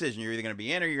make a decision. You're either going to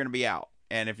be in or you're going to be out.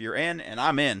 And if you're in, and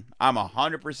I'm in, I'm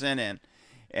 100% in.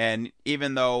 And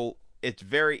even though it's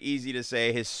very easy to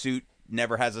say his suit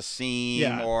never has a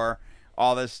seam or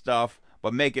all this stuff,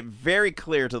 but make it very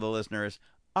clear to the listeners,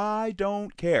 I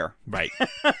don't care. Right.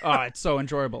 Oh, it's so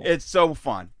enjoyable. It's so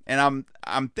fun. And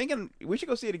I'm thinking we should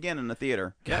go see it again in the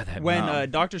theater. God,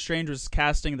 when Doctor Strange was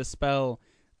casting the spell,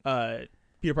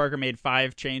 Peter Parker made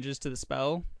 5 changes to the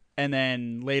spell, and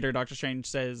then later Doctor Strange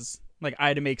says, like, I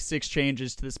had to make 6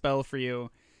 changes to the spell for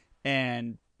you,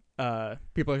 and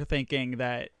people are thinking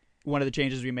that one of the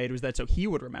changes we made was that so he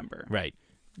would remember. Right.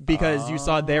 Because you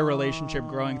saw their relationship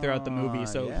growing throughout the movie,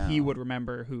 so he would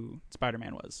remember who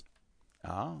Spider-Man was.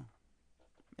 Oh.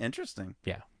 Interesting.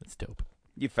 Yeah, that's dope.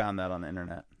 You found that on the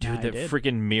internet. Dude, that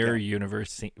freaking mirror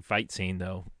universe fight scene,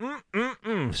 though.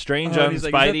 Strange on Spidey. Like, is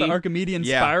that the Archimedean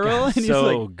spiral? God, and he's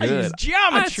so like, good. I use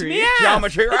geometry.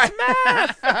 Geometry,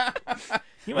 right?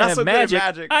 You Not have so magic. good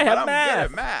at magic. I have but I'm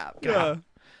math. good at math.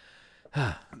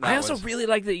 Yeah. I also really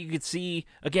like that you could see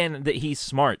again that he's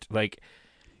smart. Like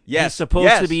Yes, he's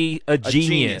supposed to be a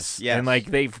genius. Yes. And like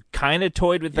they've kind of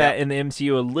toyed with that in the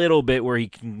MCU a little bit, where he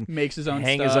can makes his own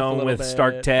hang stuff his a own little with bit,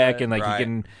 Stark Tech, but- and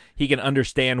like he can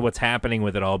understand what's happening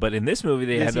with it all. But in this movie,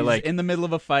 they had to he's like in the middle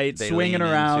of a fight, They swinging lean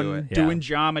into around, it. doing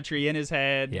geometry in his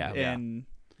head, Yeah. and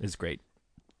it's great.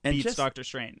 And beats just Doctor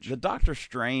Strange. the Doctor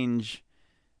Strange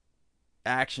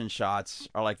action shots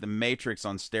are like the Matrix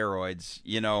on steroids,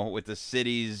 with the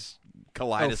cities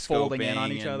kaleidoscoping folding in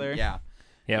on each other. Yeah.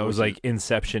 Yeah, it was like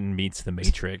Inception meets The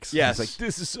Matrix. Yes. It's like,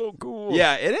 this is so cool.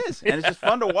 Yeah, it is. And it's just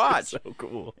fun to watch. So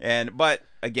cool. But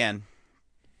again,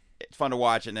 it's fun to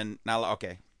watch, and then now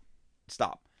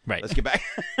stop. Right. Let's get back.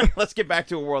 Let's get back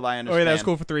to a world I understand. Oh, yeah, that was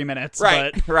cool for 3 minutes.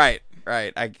 Right, But...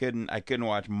 right. I couldn't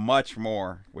watch much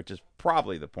more, which is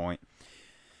probably the point.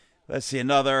 Let's see,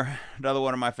 another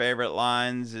one of my favorite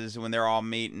lines is when they're all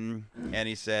meeting, and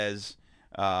he says,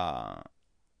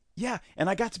 "Yeah, and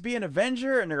I got to be an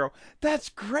Avenger," and they go, "That's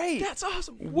great. That's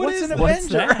awesome. What's an what's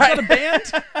Avenger? that? Right?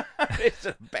 Is that a band? It's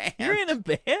a band. You're in a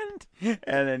band?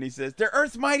 And then he says, "They're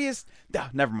Earth's mightiest."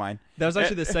 Never mind. That was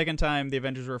actually the second time the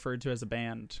Avengers were referred to as a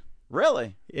band.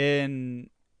 Really? In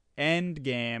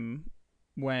Endgame,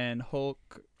 when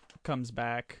Hulk comes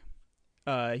back,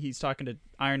 he's talking to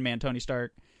Iron Man, Tony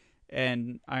Stark,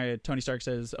 and Tony Stark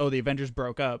says, "Oh, the Avengers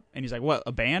broke up," and he's like, "What?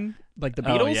 A band? Like the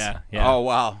Beatles?" Oh, yeah. Oh,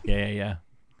 wow. Yeah.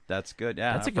 That's good.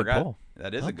 Yeah, That's I a good forgot. pull.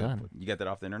 That is Well a good done. pull. You got that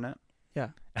off the internet? Yeah.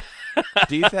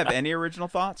 Do you have any original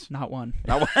thoughts? Not one.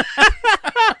 Not one.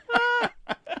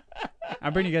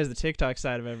 I'm bringing you guys the TikTok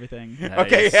side of everything.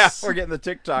 Okay, Nice. yeah, we're getting the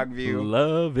TikTok view.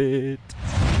 Love it.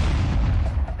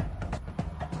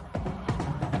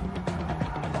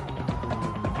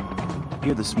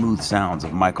 Hear the smooth sounds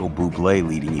of Michael Bublé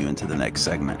leading you into the next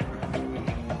segment.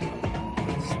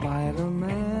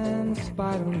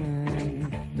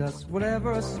 Spiderman does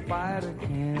whatever a spider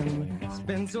can.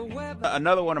 Spins a web.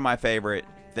 Another one of my favorite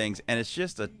things, and it's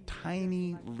just a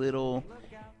tiny little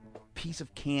piece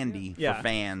of candy for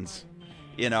fans,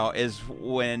 is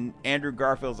when Andrew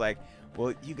Garfield's like,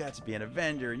 "Well, you got to be an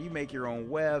Avenger, and you make your own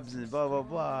webs, and blah, blah,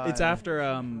 blah." It's after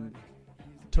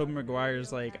Tobey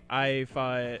Maguire's like, "I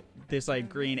fought this like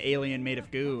green alien made of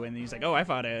goo," and he's like, "Oh, I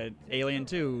fought an alien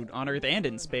too, on Earth and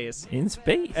in space." In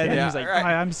space. And then Yeah, he's like, right.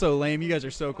 "I'm so lame. You guys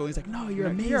are so cool." He's like, "No, you're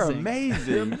amazing. You're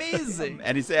amazing. You're amazing."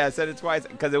 And I said it twice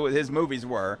because his movies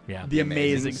were The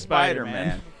Amazing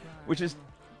Spider-Man. which is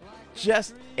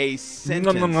just a sentence.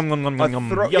 Yum, yum, yum, yum, yum, yum.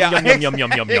 throw- Yum, yeah, yum, yum, yum,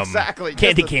 yum, yum, yum. Exactly.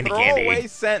 Candy, Just a candy, throwaway candy.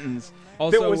 sentence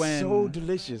Also, that was when so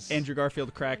delicious. Andrew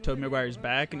Garfield cracked Tobey Maguire's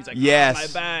back, and he's like, Yes. "Oh,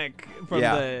 my back," from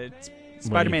Yeah. the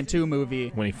Spider-Man 2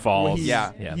 movie. When he falls.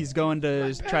 He's going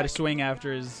to try to swing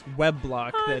after his web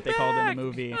block that they called in the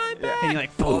movie. And he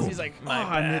like falls. He's like,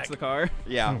 and hits the car.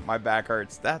 Yeah, my back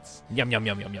hurts. That's Yum, yum,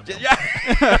 yum, yum, yum.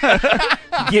 yeah.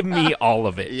 Give me all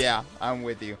of it. Yeah, I'm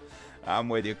with you.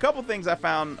 A couple things I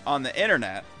found on the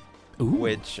internet,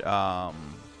 which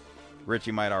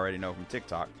Richie might already know from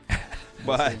TikTok,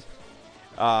 but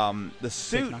the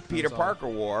suit Peter Parker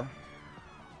wore.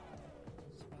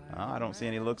 I don't see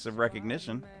any looks of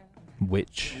recognition.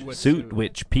 Which suit?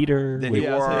 Which Peter? That Which- he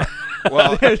wore.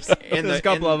 Well, there's a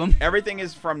couple of them. Everything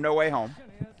is from No Way Home.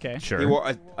 Okay. Sure. He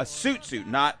wore a suit,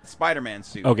 not Spider-Man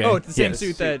suit. Okay. Oh, it's the same Yes.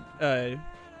 suit that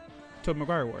Tobey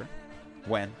Maguire wore.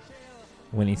 When?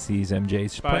 When he sees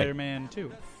MJ's play. Spider-Man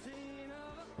 2.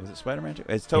 Was it Spider-Man 2?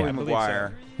 It's Tobey I believe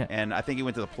Maguire, so. Yeah. and I think he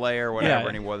went to the play or whatever, Yeah.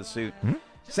 and he wore the suit. Hmm?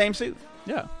 Same suit.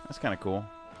 Yeah. That's kind of cool.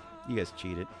 You guys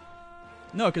cheated.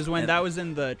 No, because when And- that was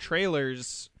in the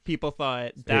trailers, people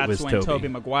thought that's was when Tobey. Tobey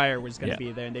Maguire was going to Yeah.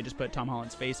 be there, and they just put Tom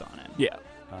Holland's face on it. Yeah.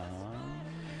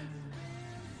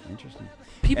 Interesting.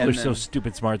 People And are so then-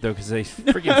 stupid smart, though, because they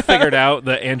freaking figured out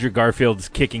that Andrew Garfield's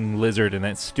kicking Lizard in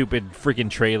that stupid freaking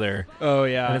trailer. Oh,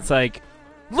 yeah. And it's like,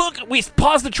 look, we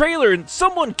paused the trailer and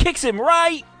someone kicks him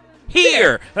right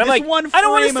here. And I'm This like, one I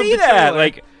don't want frame to of see the that. trailer.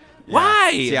 Like, why?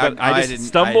 See, But I I just didn't- I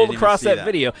stumbled didn't even across see that that.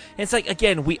 video. And it's like,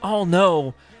 again, we all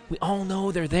know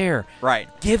they're there. Right.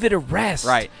 Give it a rest.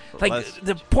 Right. Like, Let's-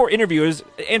 the poor interviewers,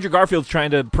 Andrew Garfield's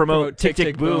trying to promote Tick,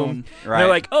 Tick, Boom. And Right. they're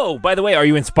like, oh, by the way, are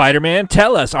you in Spider-Man?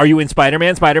 Tell us. Are you in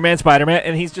Spider-Man? Spider-Man? Spider-Man?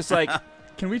 And he's just like,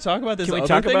 Can we talk about this can we other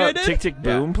talk thing I about did? Tick, Tick,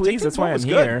 Boom, Yeah. please? Tick, Tick, That's why Boom I'm was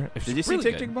good. here. Did you see really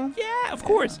Tick, good. Tick, Boom? Yeah, of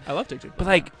course. I love Tick Tick Boom. But,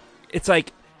 like, it's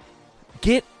like,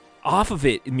 get off of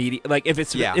it immediately. Like, if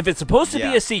it's supposed to be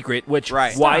Yeah. a secret, which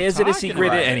Right. why Stop is it a talking secret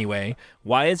about it. anyway?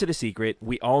 Why is it a secret?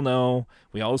 We all know.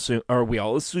 We all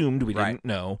assumed we Right. didn't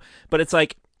know. But it's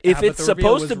like, if but it's the reveal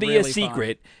supposed was to be really a fun.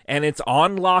 secret and it's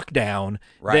on lockdown,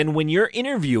 Right. then when you're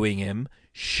interviewing him,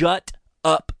 shut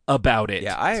up about it.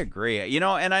 Yeah, I agree. You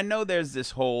know, and I know there's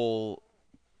this whole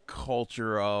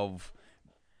culture of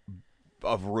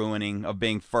ruining, of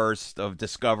being first, of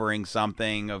discovering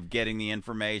something, of getting the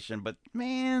information, but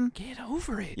man, get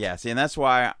over it. Yeah, see, and that's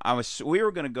why we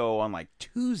were going to go on like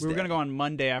Tuesday. We were going to go on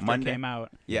Monday after it came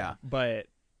out. Yeah. But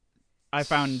I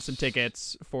found some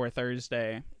tickets for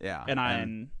Thursday. Yeah. And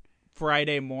on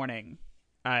Friday morning,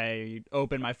 I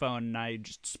opened my phone and I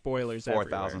just spoilers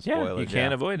 4,000 spoilers. Yeah, you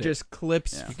can't avoid it. Just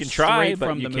clips. You can try, but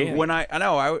from you the can't. movie. When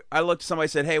I looked, somebody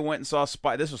said, "Hey, went and saw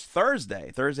This was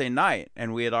Thursday night,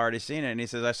 and we had already seen it." And he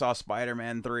says, "I saw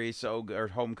Spider-Man 3, or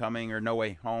Homecoming, or No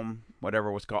Way Home, whatever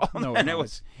it was called." And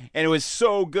it was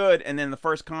so good. And then the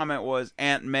first comment was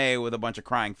Aunt May with a bunch of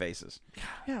crying faces.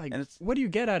 Yeah, like, and what do you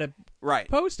get out of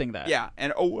posting that? Yeah,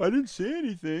 and I didn't say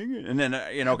anything. And then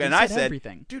and I said,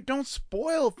 everything. "Dude, don't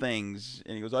spoil things."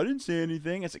 And he goes, "I didn't say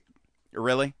anything." It's like,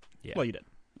 really? Yeah. Well, you did.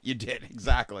 You did,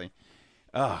 exactly.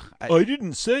 I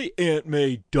didn't say Aunt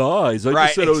May dies. I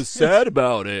just said I was sad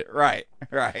about it. Right,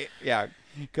 yeah.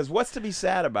 Because what's to be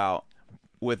sad about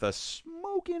with a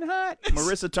smoking hot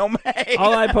Marissa Tomei?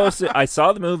 All I posted, I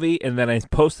saw the movie, and then I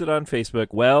posted on Facebook,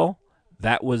 well,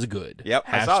 that was good. Yep,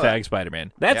 I saw that. Hashtag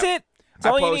Spider-Man. That's it. That's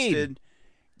all you need.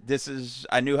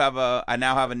 I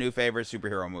now have a new favorite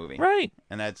superhero movie. Right.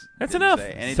 And that's enough.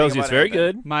 Tells you it's very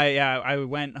good. I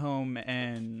went home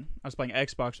and I was playing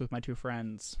Xbox with my two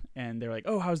friends, and they were like,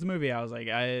 "Oh, how's the movie?" I was like,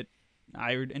 I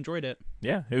enjoyed it.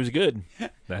 Yeah, it was good.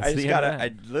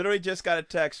 I literally just got a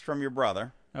text from your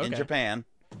brother in Japan.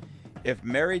 If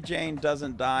Mary Jane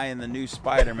doesn't die in the new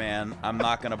Spider-Man, I'm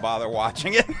not going to bother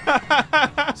watching it.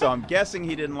 So I'm guessing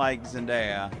he didn't like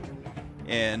Zendaya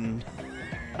in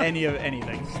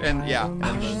anything. And yeah,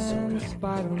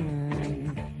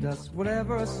 Spider-Man does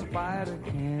whatever a spider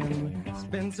can.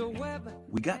 Spins a web.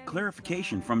 We got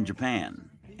clarification from Japan,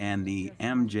 and the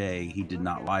MJ he did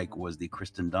not like was the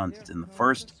Kristen Dunst in the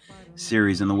first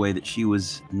series, in the way that she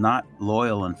was not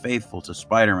loyal and faithful to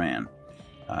Spider-Man.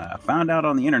 I found out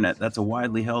on the internet that's a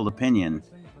widely held opinion,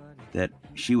 that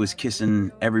she was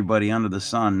kissing everybody under the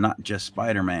sun, not just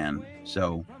Spider-Man.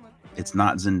 So it's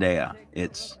not Zendaya.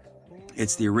 It's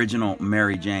the original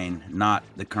Mary Jane, not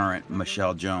the current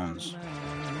Michelle Jones.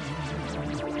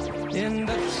 In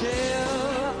the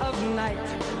chill of night,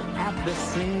 at the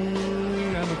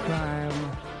scene of a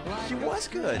crime. She was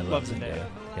good. I love Zendaya.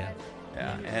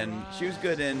 Yeah, and she was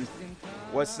good in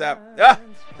what's that?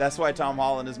 That's why Tom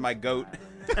Holland is my GOAT.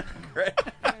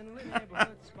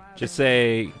 Just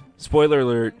say, spoiler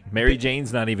alert, Mary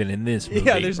Jane's not even in this movie.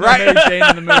 Yeah, there's no Mary Jane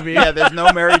in the movie. Yeah, there's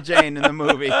no Mary Jane in the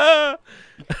movie.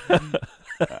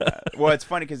 Well, it's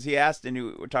funny because he asked, and we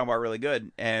were talking about really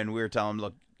good, and we were telling him,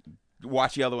 look,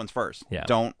 watch the other ones first. Yeah.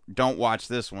 Don't watch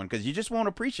this one because you just won't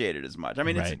appreciate it as much. I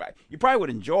mean, you probably would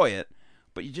enjoy it,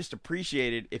 but you just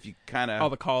appreciate it if you kind of all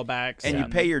the callbacks and you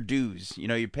pay your dues. You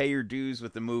know, you pay your dues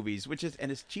with the movies,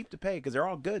 and it's cheap to pay because they're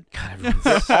all good.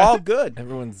 They're all good.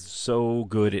 Everyone's so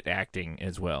good at acting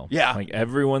as well. Yeah, like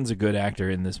everyone's a good actor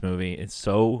in this movie. It's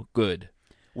so good.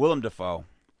 Willem Dafoe.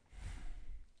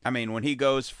 I mean, when he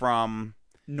goes from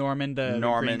Norman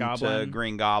to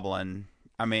Green Goblin.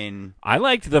 I mean, I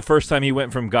liked the first time he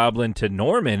went from Goblin to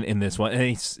Norman in this one,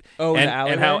 and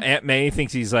and how Aunt May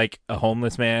thinks he's like a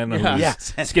homeless man,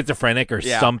 who's schizophrenic or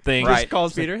something. He just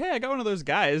calls Peter, "Hey, I got one of those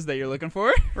guys that you're looking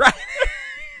for." Right.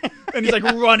 And he's like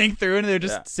running through, and they're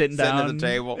just sitting down at the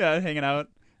table, hanging out.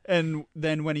 And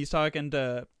then when Peter's talking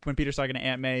to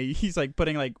Aunt May, he's like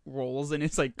putting like rolls in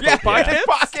his like coat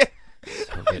pocket.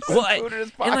 So good. Well,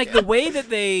 and like the way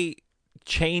that they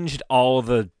changed all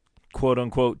the quote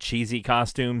unquote cheesy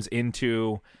costumes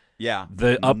into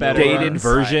the updated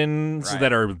versions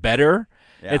that are better.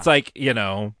 Yeah. It's like,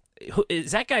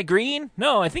 is that guy green?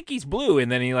 No, I think he's blue.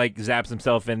 And then he like zaps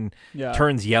himself and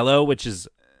turns yellow, which is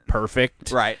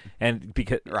perfect. Right. And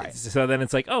so then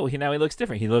it's like, now he looks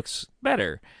different. He looks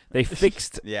better. They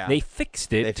fixed it. They fixed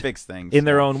things in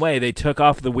their own way. They took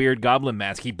off the weird goblin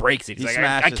mask. He breaks it. He's like,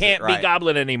 I can't be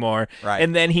goblin anymore. Right.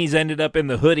 And then he's ended up in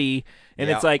the hoodie. And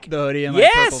it's like the hoodie and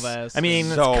like purple vest. I mean,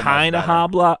 so it's kind of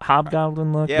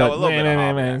hobgoblin look, but a little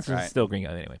bit it's still green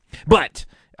goblin anyway. But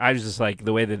I was just like,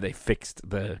 the way that they fixed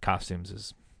the costumes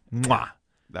is mwah.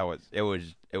 It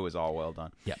was all well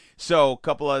done. Yeah. So a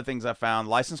couple other things I found.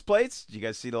 License plates. Did you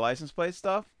guys see the license plate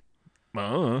stuff?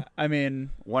 I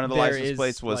mean, one of the license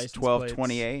plates was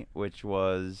 12/28, which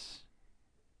was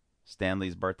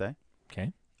Stanley's birthday.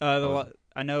 Okay.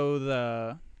 I know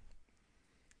the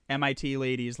MIT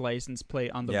lady's license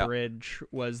plate on the bridge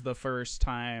was the first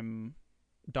time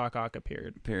Doc Ock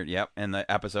appeared. Yep. In the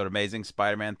episode Amazing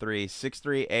Spider-Man 3,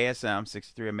 63 ASM,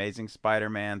 63 Amazing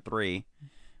Spider-Man 3.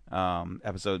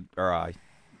 Episode. It was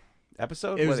What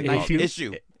do they call it?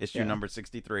 19 Issue number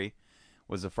 63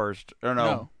 was the first. Or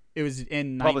No, it was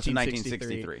in published in 1963.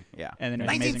 1963. Yeah. And then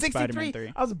Amazing Spider-Man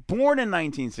 3. I was born in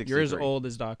 1963. You're as old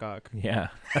as Doc Ock. Yeah.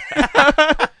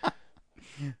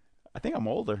 I think I'm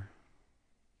older.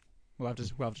 We'll have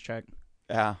to check.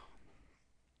 Yeah.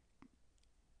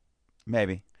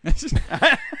 Maybe.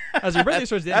 As your birthday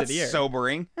towards the end of the year. That's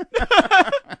sobering.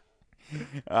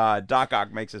 Doc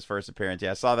Ock makes his first appearance.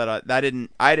 Yeah, I saw that. I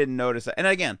didn't notice that. And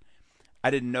again,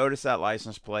 I didn't notice that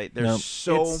license plate. There's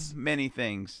so many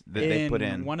things that they put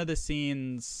in. One of the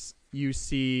scenes, you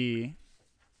see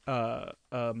a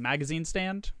magazine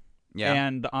stand. Yeah.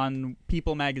 And on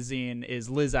People magazine is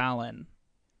Liz Allen,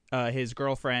 his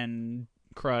girlfriend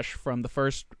crush from the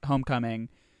first Homecoming,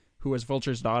 who was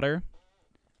Vulture's daughter.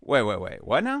 Wait.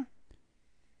 What now?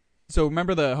 So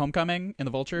remember the Homecoming and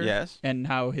the Vulture? Yes. And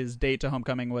how his date to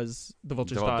Homecoming was the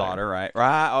Vulture's daughter. Right.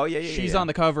 Oh, yeah. She's on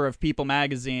the cover of People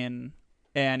magazine,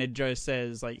 and it just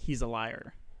says, like, he's a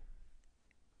liar.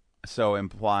 So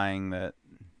implying that...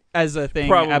 As a thing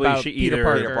Probably about she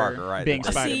Peter either- Parker right, being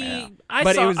that's- Spider-Man.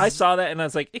 I saw that, and I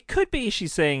was like, it could be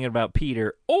she's saying it about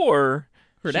Peter, or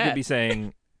Her she dad. could be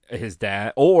saying his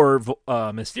dad, or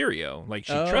Mysterio. Like,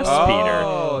 she trusts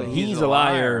Peter. He's a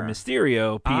liar.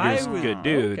 Mysterio. Peter's a good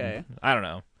dude. Okay. I don't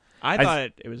know. I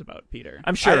thought it was about Peter.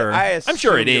 I'm sure. I'm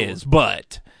sure it is,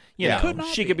 but you know, Could not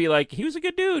she be. could be like, he was a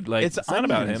good dude. Like, it's not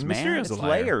about him. Man. Mysterio's It's a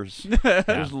liar. layers. Yeah.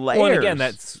 There's layers. Well, and again,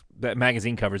 that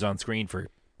magazine cover's on screen for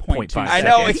 0.5 seconds. I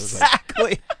know It's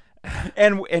like,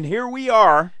 exactly. and here we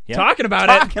are talking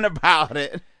about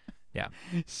it. Yeah.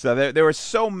 So there were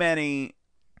so many,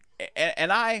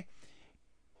 and I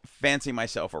fancy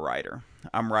myself a writer.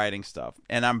 I'm writing stuff,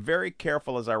 and I'm very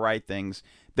careful as I write things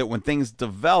that when things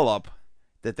develop,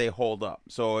 that they hold up.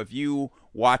 So if you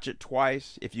watch it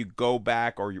twice, if you go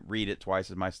back or you read it twice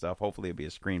as my stuff, hopefully it'll be a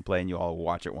screenplay and you all will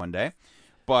watch it one day.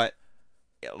 But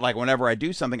like whenever I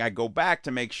do something, I go back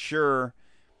to make sure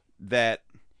that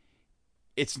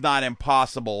it's not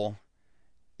impossible.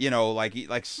 You know,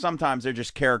 like sometimes they're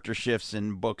just character shifts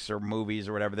in books or movies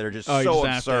or whatever. They're just so you just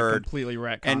have to absurd. completely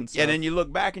retcon And stuff. then you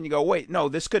look back and you go, wait, no,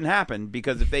 this couldn't happen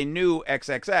because if they knew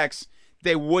XXX,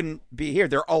 they wouldn't be here.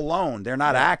 They're alone. They're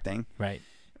not acting. Right.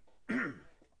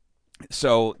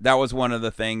 So that was one of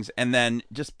the things. And then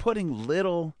just putting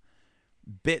little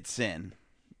bits in,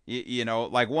 you know,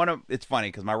 like it's funny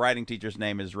because my writing teacher's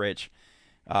name is Rich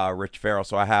Farrell.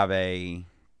 So I have a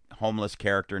homeless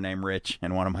character named Rich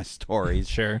in one of my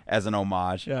stories as an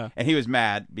homage. Yeah. And he was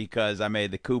mad because I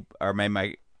made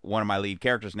one of my lead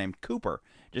characters named Cooper,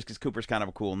 just because Cooper's kind of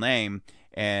a cool name.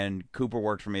 And Cooper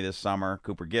worked for me this summer,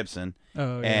 Cooper Gibson.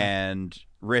 Oh, yeah. And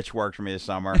Rich worked for me this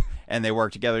summer, and they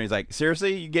worked together. And he's like,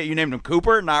 seriously? You named him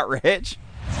Cooper, not Rich?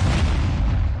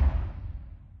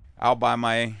 I'll buy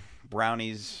my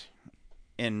brownies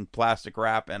in plastic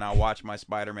wrap, and I'll watch my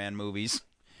Spider-Man movies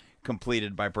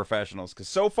completed by professionals. Because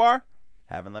so far,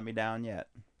 haven't let me down yet.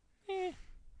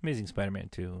 Amazing Spider-Man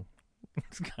 2.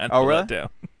 It's kind Oh, of really? let down.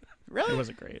 It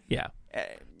wasn't great. Yeah.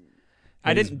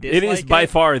 I didn't dislike it. Is by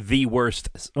far the worst.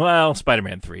 Well,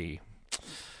 Spider-Man 3.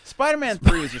 Spider-Man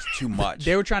 3 was just too much.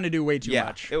 They were trying to do way too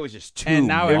much. It was just too And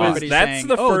now much. everybody's That's saying,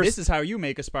 the first- this is how you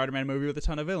make a Spider-Man movie with a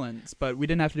ton of villains. But we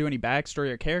didn't have to do any backstory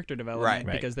or character development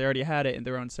Right. because they already had it in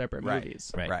their own separate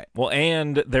movies. Right. Well,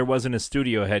 and there wasn't a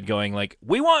studio head going like,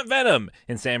 we want Venom.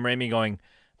 And Sam Raimi going,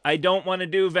 I don't want to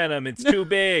do Venom. It's too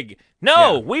big.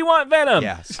 No, we want Venom.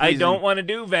 Yeah, I don't want to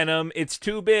do Venom. It's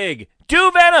too big.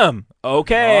 Do Venom.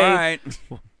 Okay. All right.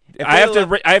 I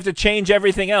have to change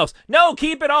everything else. No,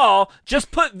 keep it all.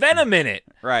 Just put Venom in it.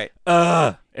 Right.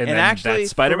 And then actually, that's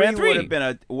Spider-Man 3.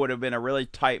 would have been a really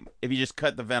tight if you just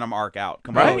cut the Venom arc out.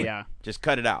 Oh, yeah. Just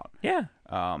cut it out. Yeah.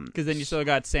 Because then you still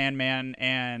got Sandman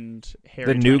and Harry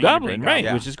The new turning into Goblin, Green right,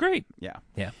 Goblin. which is great. Yeah.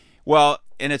 Yeah. Well,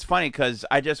 and it's funny because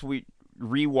we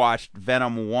rewatched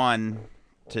Venom 1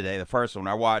 today, the first one.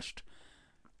 I watched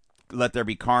Let There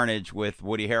Be Carnage with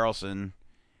Woody Harrelson.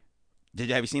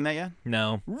 Have you seen that yet?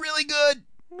 No. Really good.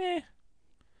 Meh.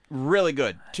 Really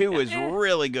good. 2 is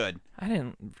really good. I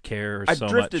didn't care I so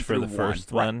drifted much for through the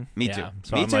first one. one. Right. Me Yeah. too.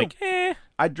 So Me I'm too. like,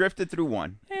 I drifted through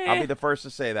 1. I'll be the first to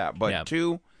say that. But Yeah.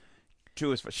 2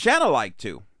 is fun. Shanna liked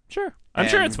 2. Sure. I'm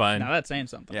sure it's fun. Now that's saying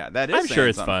something. Yeah, that is I'm saying sure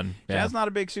it's something. fun. Yeah. Shanna's not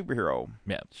a big superhero.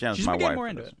 Yeah. Shanna's She's my been getting wife. more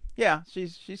into it. Yeah,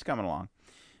 she's coming along.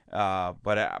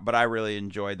 But I really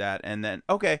enjoyed that. And then,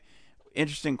 okay,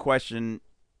 interesting question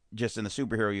just in the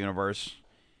superhero universe.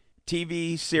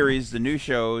 TV series, the new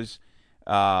shows.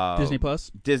 Disney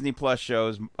Plus? Disney Plus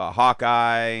shows.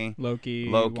 Hawkeye. Loki.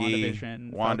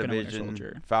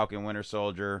 WandaVision. Falcon Winter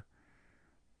Soldier.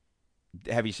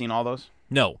 Have you seen all those?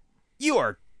 No. You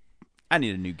are I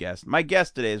need a new guest. My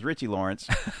guest today is Richie Lawrence.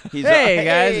 He's Hey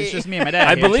guys, it's just me and my dad.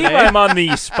 I here believe today. I'm on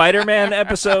the Spider-Man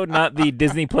episode, not the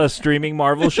Disney Plus streaming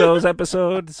Marvel shows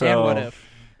episode. So And what if?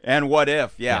 And what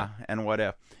if? Yeah. And what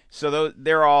if? So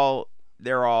they're all.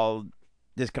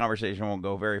 This conversation won't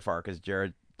go very far because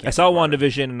Jared. I saw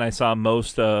WandaVision and I saw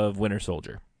most of Winter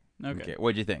Soldier. Okay.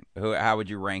 What'd you think? How would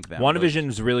you rank them? WandaVision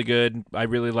is really good. I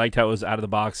really liked how it was out of the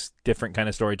box, different kind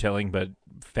of storytelling, but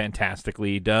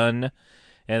fantastically done.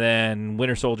 And then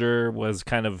Winter Soldier was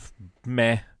kind of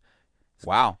meh.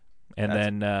 Wow. And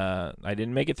then I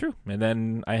didn't make it through. And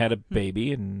then I had a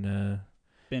baby and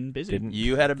Been busy.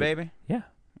 You had a baby? Yeah.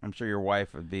 I'm sure your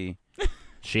wife would be.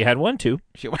 She had one too.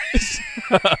 She was.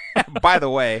 By the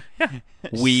way,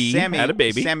 Sammy had a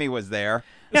baby. Sammy was there.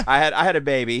 Yeah. I had a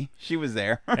baby. She was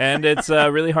there. And it's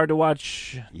really hard to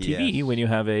watch TV Yes. when you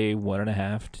have a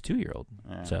 1.5 to 2-year-old.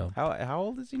 So how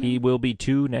old is he now? he will be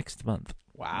 2 next month.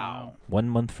 Wow. 1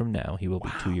 month from now, he will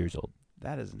be 2 years old.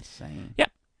 That is insane. Yeah.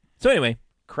 So anyway,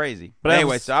 Crazy. But But I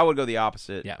anyway, was- so I would go the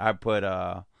opposite. Yeah. I put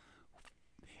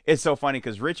it's so funny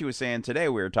because Richie was saying today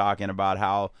we were talking about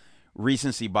how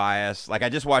recency bias. Like I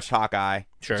just watched Hawkeye.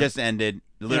 Sure. Just ended.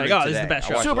 Literally like, oh, today. this is the best I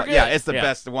show. watched Super it. good. Yeah, it's the Yeah.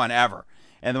 best one ever.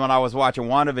 And then when I was watching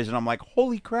WandaVision, I'm like,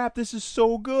 holy crap, this is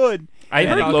so good. I And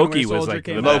heard Falcon Loki Winter was Soldier like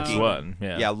the came best out. one.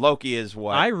 Yeah. Yeah, Loki is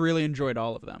what. I really enjoyed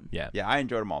all of them. Yeah. Yeah, I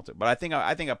enjoyed them all too. But I think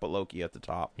I put Loki at the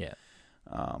top. Yeah.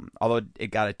 Although it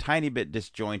got a tiny bit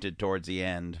disjointed towards the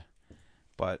end.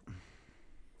 But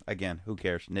again, who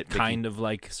cares? Nitpicky. Kind of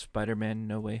like Spider-Man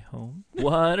No Way Home.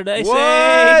 What did I say?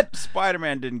 What?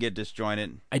 Spider-Man didn't get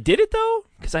disjointed. I did it though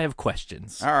because I have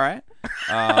questions. All right.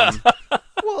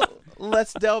 Well,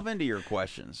 let's delve into your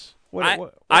questions. I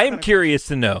what am kind of- curious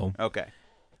to know Okay.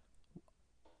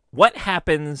 what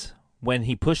happens when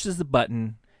he pushes the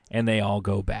button and they all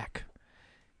go back.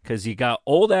 Because you got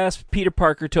old-ass Peter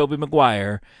Parker, Tobey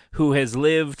Maguire, who has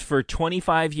lived for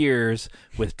 25 years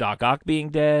with Doc Ock being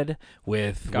dead,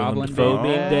 with Goblin Willem Dafoe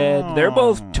being being dead. They're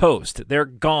both toast. They're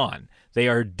gone. They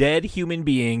are dead human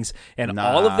beings, and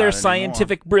all of their Not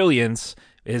scientific brilliance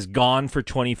is gone for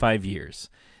 25 years.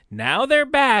 Now they're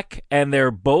back, and they're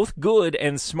both good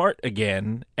and smart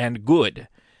again, and good.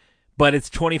 But it's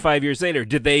 25 years later.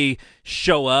 Did they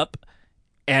show up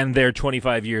and they're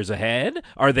 25 years ahead?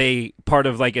 Are they part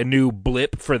of like a new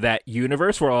blip for that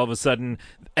universe where all of a sudden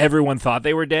everyone thought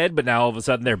they were dead, but now all of a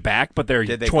sudden they're back, but they're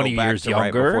Did they 20 go back years to right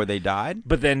younger? before they died?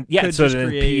 But then, yeah, Could so just then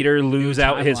create Peter lose new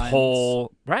out his timelines.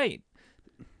 whole... Right.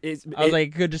 I was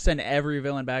like, could just send every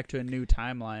villain back to a new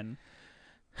timeline.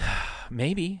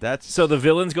 Maybe. That's So the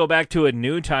villains go back to a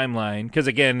new timeline, because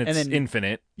again, it's then-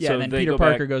 infinite. Yeah, so and then they Peter go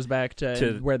Parker back goes back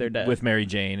to where they're dead. with Mary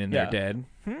Jane, and Yeah. they're dead.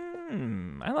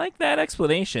 I like that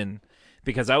explanation,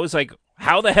 because I was like,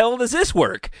 how the hell does this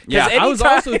work? 'Cause Yeah, I was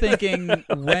anytime- also thinking,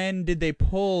 when did they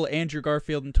pull Andrew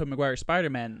Garfield and Tobey Maguire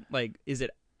Spider-Man? Like, is it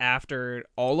after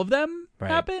all of them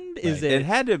Right. happened? Is it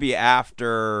had to be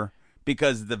after,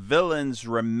 because the villains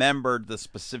remembered the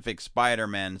specific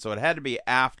Spider-Man, so it had to be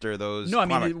after those. No, I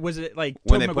mean, comic- was it like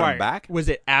When Tobey they put him Maguire? back? Was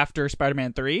it after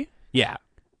Spider-Man 3? Yeah.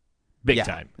 Big Yeah,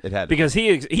 time. it had to be. Because he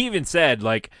even said,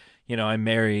 like, you know, I'm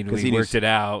married. 'Cause We he worked knew- it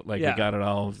out. Like, Yeah. we got it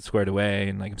all squared away,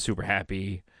 and like, I'm super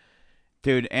happy.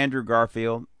 Dude, Andrew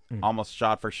Garfield almost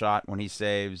shot for shot when he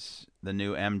saves the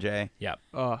new MJ, Yeah.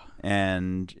 Oh,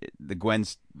 and the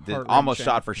Gwen's Heart-wrenching. almost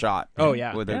shot for shot. Oh,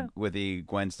 yeah. with Yeah. with the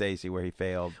Gwen Stacy where he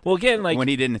failed Well, again, like, when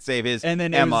he didn't save his And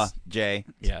then it Emma was- J.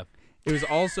 yeah. it was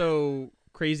also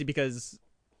crazy because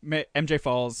MJ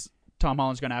falls, Tom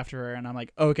Holland's going after her, and I'm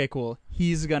like, okay, cool.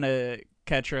 He's gonna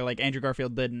catch her like Andrew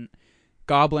Garfield didn't.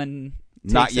 Goblin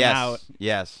takes Not him yes, out,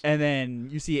 yes. and then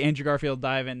you see Andrew Garfield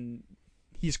dive, and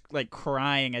he's like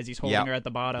crying as he's holding Yep. her at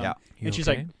the bottom, Yep. You and she's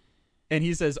okay? like, and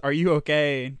he says, "Are you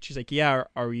okay?" And she's like, "Yeah,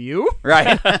 are you?"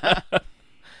 Right.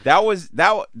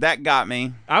 that got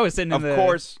me. I was sitting in Of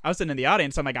course. I was sitting in the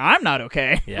audience. I'm like, I'm not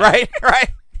okay. Yeah. Right, right.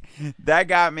 That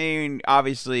got me.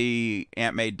 Obviously,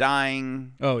 Aunt May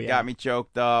dying. Oh, yeah. got me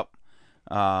choked up.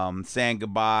 Saying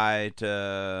goodbye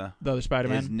to The other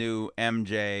Spider-Man. his new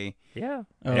MJ. Yeah.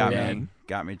 Oh, got yeah. me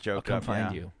I'll choked come up.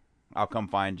 find yeah. you. I'll come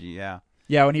find you. Yeah.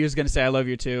 Yeah, when he was gonna say "I love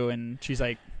you too," and she's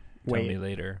like, Tell "Wait, me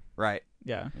later. Right.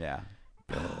 yeah." Yeah.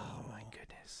 Oh, my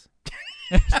goodness.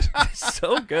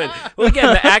 So good. Well, again,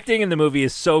 the acting in the movie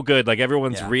is so good. Like,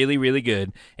 everyone's Yeah. really, really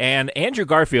good. And Andrew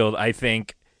Garfield, I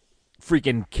think,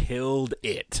 freaking killed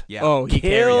it. Yeah. Oh, he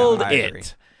Killed Yeah, I agree.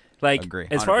 it. Like, Agree,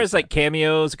 as far as 100%. like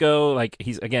cameos go, like,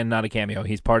 he's again not a cameo.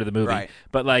 He's part of the movie. Right.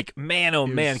 But like, man, oh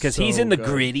He was man, because he's so in the good.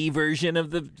 gritty version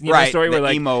of the you know, Right, story the where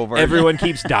like emo version. everyone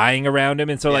keeps dying around him,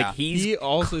 and so Yeah. like he's He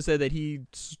also said that he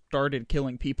started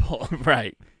killing people.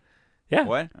 right. Yeah.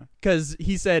 What? Because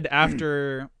he said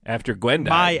after Gwen died,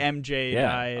 my MJ Yeah.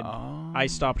 died, I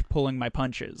stopped pulling my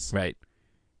punches. right?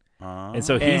 Oh. And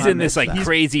so And he's in this like he's-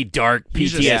 crazy dark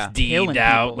he's just killing PTSD'd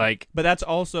out people. like. But that's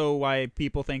also why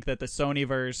people think that the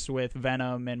Sonyverse with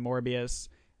Venom and Morbius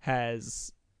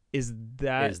is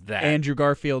that Andrew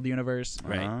Garfield universe.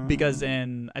 Right. Because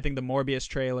in, I think, the Morbius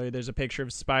trailer, there's a picture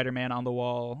of Spider-Man on the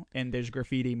wall, and there's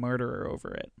graffiti murderer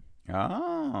over it.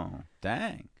 Oh,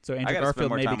 dang. So I Andrew gotta spend Garfield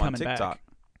more may be time on coming TikTok. back.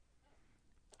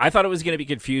 I thought it was going to be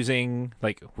confusing,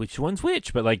 like which one's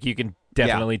which, but like you can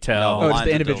definitely tell. No, Oh, it's lines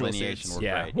the of individual delineation suits. were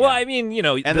Yeah. great, Well, yeah. I mean, you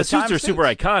know, And the the suits time are super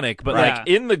suits. iconic, but Right. like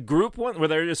in the group one where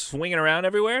they're just swinging around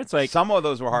everywhere, it's like Some of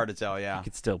those were hard to tell, yeah. you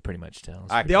could still pretty much tell.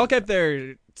 They all kept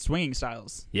their swinging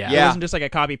styles. Yeah. It Yeah. wasn't just like a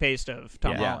copy paste of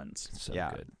Tom Yeah. Holland's. So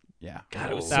Yeah. good. Yeah. God,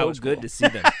 it was That so was good cool. to see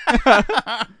them.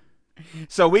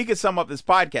 So we could sum up this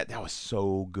podcast. That was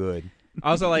so good. I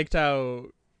also liked how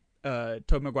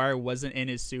Tobey Maguire wasn't in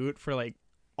his suit for like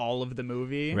all of the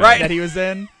movie Right. that he was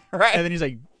in. Right. And then he's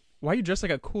like, "Why are you dressed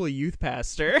like a cool youth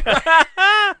pastor?"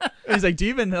 And he's like, "Do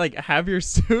you even like have your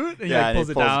suit?" And he like and pulls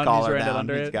he it down. his He's collar wearing it down.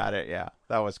 under He's it. got it. Yeah,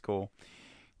 that was cool.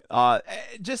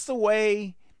 Just the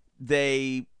way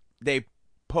they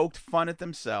poked fun at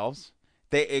themselves.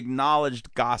 They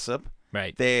acknowledged gossip.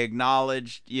 Right. They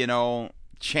acknowledged,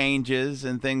 changes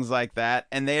and things like that,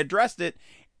 and they addressed it.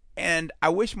 And I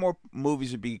wish more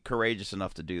movies would be courageous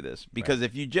enough to do this, because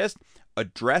if you just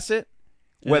address it,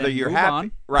 And whether then you're move happy,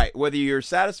 on. right, whether you're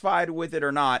satisfied with it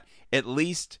or not, at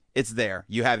least it's there.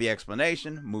 You have the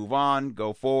explanation, move on,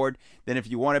 go forward. Then if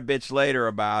you want to bitch later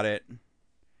about it,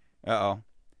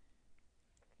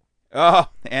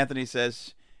 Anthony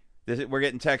says, we're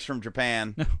getting texts from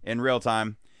Japan in real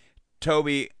time.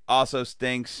 Toby also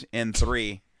stinks in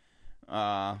 3.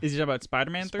 Is he talking about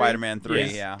Spider-Man 3? Spider-Man 3,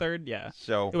 Yes, yeah. Third, yeah.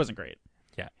 So it wasn't great.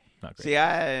 Yeah. Not great. see,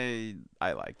 I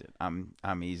liked it. I'm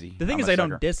easy. The thing I'm is, a I sucker.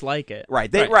 don't dislike it.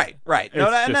 Right. Right. Right. No,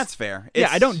 It's and just- that's fair. Yeah,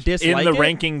 I don't in dislike the it,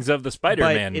 rankings of the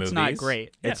Spider-Man but it's movies. not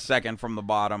great. It's second from the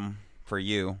bottom for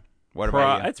you. What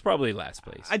about you? It's probably last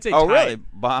place. I'd say Oh, tied. really?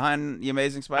 Behind The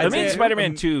Amazing Spider-Man? Amazing say-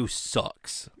 Spider-Man 2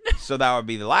 sucks. So that would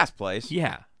be the last place.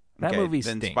 Yeah. That Okay, movie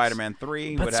then stinks. Spider-Man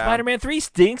 3 But would have... Spider-Man 3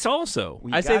 stinks also.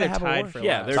 We I say gotta they're have a tied war. for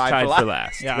Yeah, last. they're Tied tied for for last.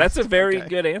 last. Yeah. That's a very Okay.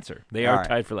 good answer. They All are right.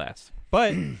 tied for last.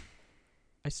 But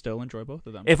I still enjoy both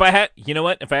of them. If I had, you know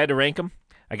what? If I had to rank them,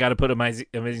 I got to put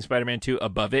Amazing Spider-Man 2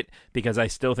 above it, because I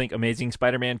still think Amazing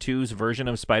Spider-Man 2's version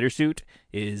of Spider Suit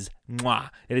is mwah.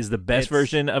 It is the best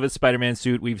version of a Spider-Man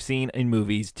suit we've seen in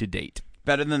movies to date.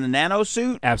 Better than the nano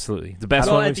suit? Absolutely. The best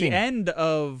well, one at we've the seen. end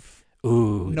of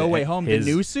Ooh, No Way Home, the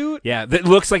new suit. Yeah, that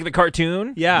looks like the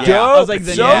cartoon. Yeah, Yeah. I was like,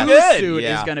 the So new good. suit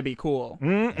Yeah. is gonna be cool.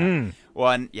 Mm-mm.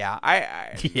 Well, and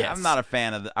I Yes. I'm not a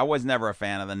fan of I was never a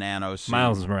fan of the nano suit.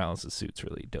 Miles Morales' suit's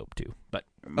really dope too, but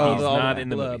Oh, he's the not in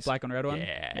the movies. black and red one.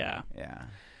 Yeah. yeah. Yeah.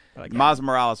 I like that. Miles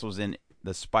Morales was in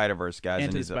the Spider-Verse, guys, Into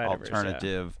and the he's an Spider-Verse, yeah.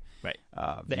 alternative Right. The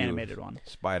view of animated one.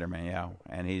 Spider-Man, yeah.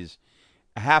 And he's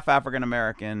half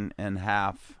African-American and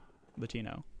half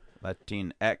Latino.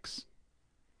 Latinx.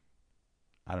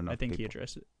 I don't know. I think he people-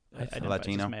 addressed it. I thought- Latino.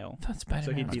 Latino? Male. I thought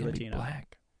Spider-Man he'd was be gonna Latino.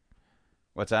 black.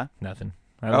 What's that? Nothing.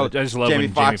 Oh, I just love Jamie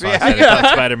when Foxx, Jamie Foxx yeah. said I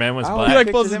thought Spider-Man was Oh, He black. yeah. like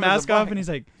pictures pulls his him as a mask off black. and he's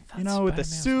like, thought you know, with the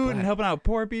Spider-Man was suit black. and helping out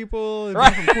poor people and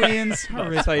Right. being from Queens. I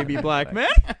really thought you'd be black, man.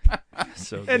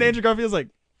 So And good. Andrew Garfield's like,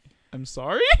 I'm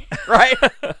sorry. Right?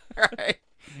 Right.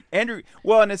 Andrew,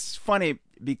 well, and it's funny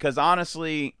because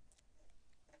honestly,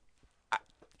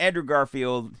 Andrew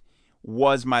Garfield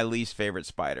was my least favorite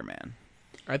Spider-Man.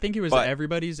 I think he was But-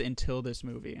 everybody's until this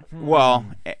movie. Well,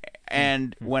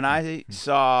 and when I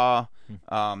saw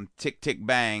Tick Tick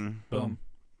Bang, Boom.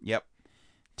 Yep.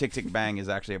 Tick Tick Bang is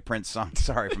actually a Prince song,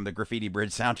 sorry, from the Graffiti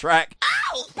Bridge soundtrack.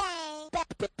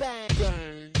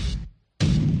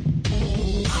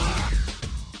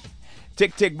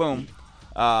 Tick Tick Boom.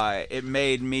 It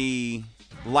made me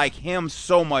like him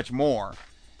so much more.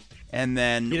 And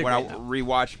then He did when I great in that.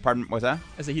 rewatched, pardon, what's that?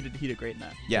 I said he did great in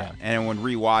that. Yeah. And when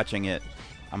rewatching it,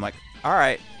 I'm like, all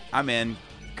right, I'm in.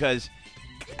 Because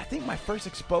I think my first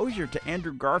exposure to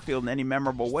Andrew Garfield in any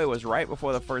memorable way was right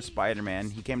before the first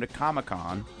Spider-Man. He came to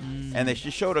Comic-Con, and they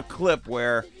just showed a clip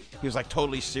where he was like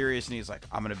totally serious, and he's like,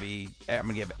 I'm gonna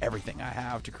give everything I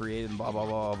have to create, and blah blah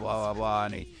blah blah blah blah.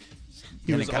 And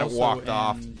He was kind of also walked in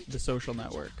off. The Social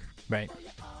Network. Right.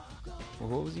 Well,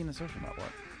 what was he in the Social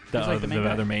Network? The, He's like the main guy.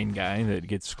 other main guy that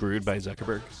gets screwed by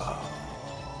Zuckerberg.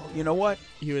 You know what?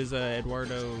 He was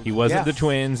Eduardo. He wasn't Yeah. the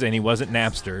twins, and he wasn't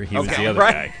Napster. He was Okay, the other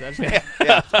right. guy. That's good.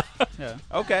 Yeah. Yeah.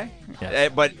 Okay. Yeah.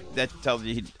 But that tells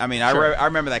you. I mean, Sure. I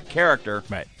remember that character,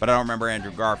 Right. but I don't remember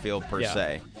Andrew Garfield per Yeah.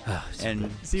 se. And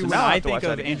see, so when now I have to think watch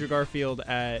that of again. Andrew Garfield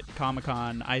at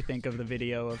Comic-Con, I think of the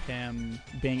video of him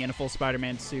being in a full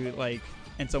Spider-Man suit, like,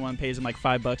 and someone pays him like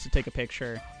 $5 to take a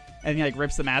picture, and he like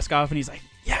rips the mask off, and he's like,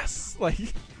 yes, like,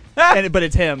 but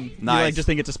it's him. Nice. You like just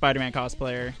think it's a Spider-Man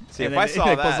cosplayer. See, and if then I saw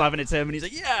he pulls that- off and it's him, and he's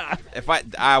like, yeah. If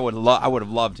I would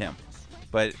have loved him,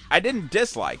 but I didn't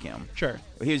dislike him. Sure.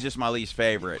 He was just my least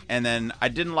favorite, and then I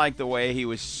didn't like the way he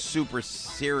was super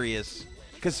serious,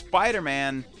 because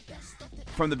Spider-Man,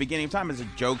 from the beginning of time, is a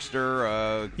jokester,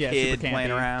 a kid super playing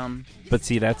campy. around. But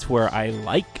see, that's where I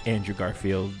like Andrew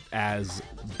Garfield as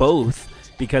both,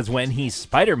 because when he's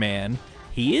Spider-Man,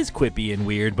 he is quippy and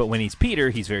weird, but when he's Peter,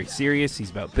 he's very serious. He's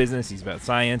about business. He's about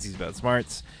science. He's about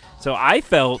smarts. So I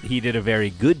felt he did a very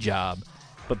good job,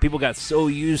 but people got so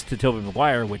used to Tobey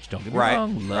Maguire, which, don't get me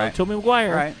wrong, love Tobey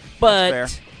Maguire, Right. but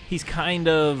That's fair. he's kind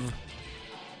of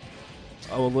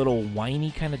a little whiny,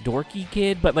 kind of dorky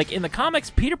kid. But like in the comics,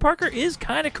 Peter Parker is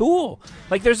kind of cool.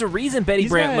 Like there's a reason Betty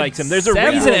He's Brant got likes him. There's a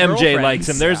several reason MJ girlfriends. likes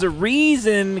him. There's a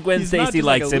reason Gwen He's not Stacy just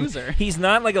like likes a him. loser. He's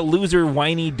not like a loser,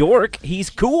 whiny dork. He's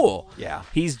cool. Yeah.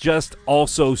 He's just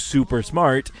also super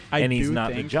smart, and he's do not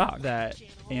the think jock. that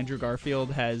Andrew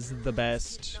Garfield has the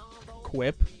best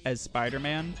quip as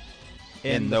Spider-Man.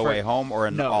 In the No fir- Way Home or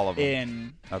in no, all of them?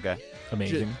 in Okay.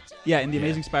 Amazing. yeah, in the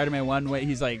Amazing Spider-Man one, way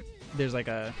he's like, there's like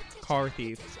a car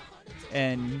thief,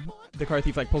 and the car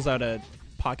thief like pulls out a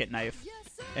pocket knife,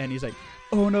 and he's like,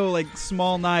 "Oh no, like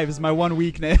small knives, my one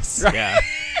weakness." Yeah.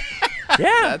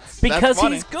 Yeah, That's because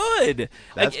funny. he's good.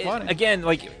 That's like, funny. Again,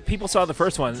 like people saw the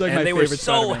first one like my and they were favorite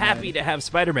so Spider-Man happy line. to have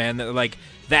Spider-Man that like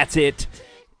that's it.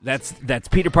 That's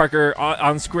Peter Parker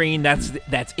on screen. That's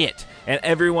it. And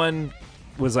everyone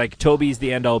was like, Toby's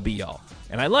the end all be all.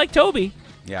 And I like Toby.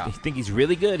 Yeah. I think he's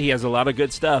really good. He has a lot of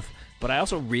good stuff. But I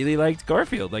also really liked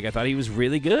Garfield. Like I thought he was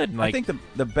really good. And, like I think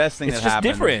the best thing it's that just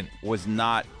happened different. was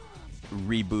not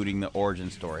rebooting the origin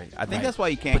story. I think Right. that's why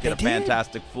you can't But get a they did.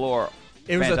 Fantastic Four.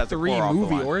 It was a Fantastic Four off the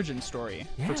 3-movie line. origin story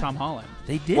Yeah. for Tom Holland,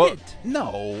 they did Well, it.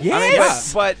 no.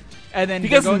 Yes! but and then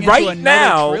Because they're going right into another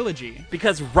now- trilogy.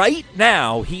 Because right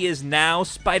now he is now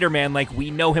Spider-Man, like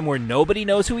we know him, where nobody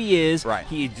knows who he is. Right.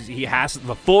 He has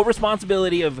the full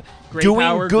responsibility of Great doing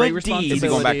power, good great deeds. is he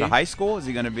going back to ability. high school? Is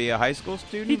he going to be a high school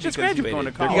student? He just Because he's graduated. going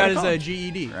to They're He college. got his college.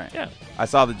 GED. Right. Yeah. I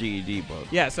saw the GED book.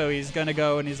 Yeah, so he's gonna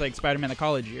go and he's like Spider-Man the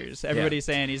college years. Everybody's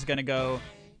saying he's gonna go,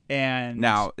 and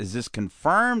Now, is this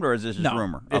confirmed or is this just No,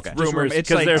 rumor? it's Okay. just rumors, It's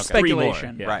 'cause like there's three more.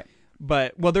 speculation. Yeah. Right.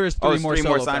 But there is Oh, three it's more three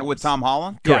solo more signed films. with Tom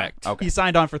Holland? Yeah. Correct. Okay. He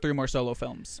signed on for 3 more solo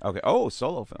films. Okay. Oh,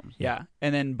 solo films. Yeah,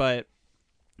 and then but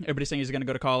everybody's saying he's gonna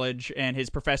go to college, and his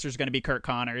professor's gonna be Kurt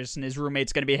Connors, and his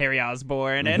roommate's gonna be Harry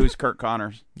Osborn, and Who's Kurt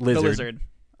Connors? the Lizard.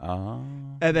 Oh.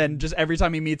 And then just every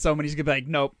time he meets someone, he's gonna be like,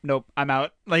 "Nope, I'm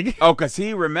out." Like, Oh, because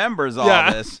he remembers all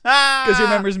Yeah. this. because he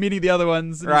remembers meeting the other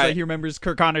ones. And he's Right. like, he remembers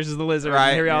Kurt Connors as the Lizard, Right.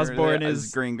 and Harry He Osborn remembers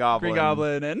is Green Goblin. Green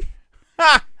Goblin, and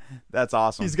That's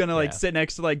awesome. he's gonna like Yeah. sit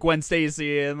next to like Gwen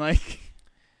Stacy, and like,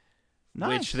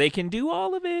 Nice. Which they can do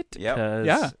all of it. Yep. 'Cause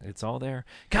Yeah. it's all there.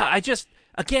 God, I just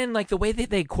again like the way that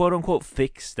they quote unquote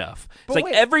fix stuff. It's But like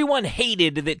wait. everyone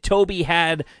hated that Toby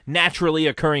had naturally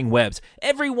occurring webs.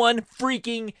 Everyone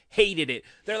freaking hated it.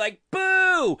 They're like,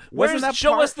 "Boo!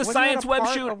 Show us the science web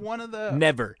shooter." Of one of the...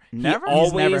 Never. Never? He He's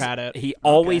always, never had it. He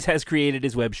always has created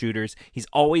his web shooters. He's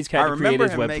always I had to create remember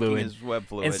his him web making fluid. his web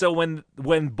fluid. And so when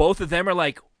both of them are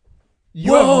like,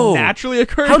 you "Whoa, have naturally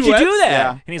occurring how'd you webs? do that?"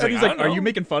 Yeah. And he's And like, he's "I like, don't "Are know." you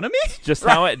making fun of me?" Just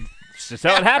how it. Just how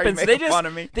it Are you happens. They making fun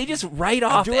of me? just write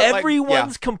off do it like-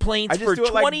 everyone's yeah. complaints I just for do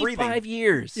it like 25 breathing.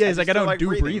 years. Yeah, he's like, just "I don't like do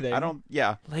breathing." I don't...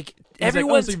 Yeah. Like He's like,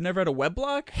 everyone's so you've never had a web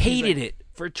block? He's hated like, it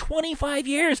for 25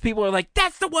 years. People are like,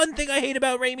 "That's the one thing I hate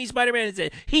about Raimi Spider-Man is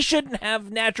that he shouldn't have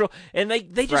natural." And they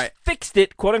just Right. fixed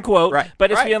it, quote unquote. Right.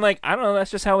 But it's Right. being like, I don't know, that's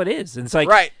just how it is. And it's like,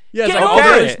 Right. Yeah, it's Get like over all the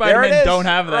other it. There it Spider-Men is. don't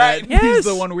have that. Right. Yes. He's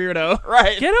the one weirdo.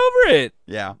 Right. get over it.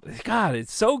 Yeah. God,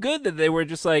 it's so good that they were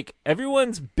just like,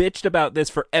 everyone's bitched about this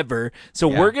forever,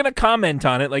 so Yeah. we're going to comment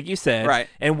on it, like you said, Right.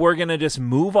 and we're going to just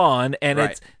move on, and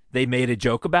Right. they made a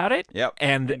joke about it, Yep.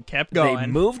 and Kept they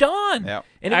going. moved on. Yep.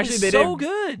 And Actually, it was they so did-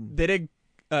 good. They did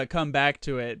come back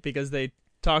to it because they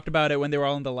talked about it when they were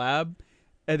all in the lab,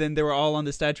 and then they were all on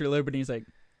the Statue of Liberty. He's like,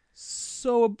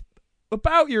 "So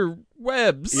about your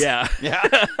webs?" Yeah. Yeah.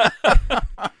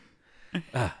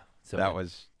 So that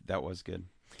good. was good.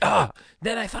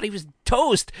 Then I thought he was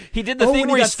toast. He did the Oh, thing when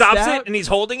he where he got stops stabbed? it and he's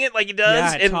holding it like he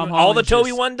does, Yeah, and Tom all the Holland's Toby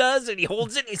just one does, and he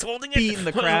holds it and he's holding it, beating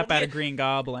the crap holding out it. of Green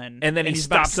Goblin, And then he he's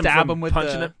about stops to him stab from him with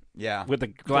punching the him. Yeah. With the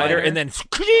glider, Glider. and then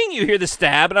cling, you hear the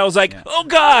stab, and I was like, Yeah. "Oh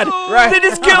God, Right. they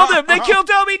just killed him! They killed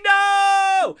Toby!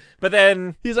 No!" But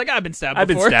then He's like, "I've been stabbed I've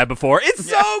been before." stabbed before. It's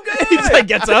so good. He just like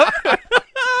gets up.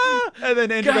 And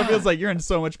then Andrew Garfield's like, "You're in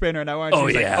so much pain right now, aren't you?" Oh,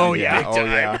 He's yeah. like, "Oh yeah, Oh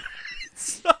yeah.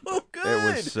 So good.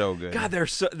 It was so good. God,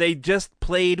 they just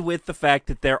played with the fact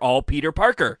that they're all Peter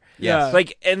Parker. Yes.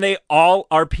 Like, and they all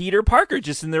are Peter Parker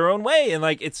just in their own way. And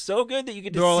like, it's so good that you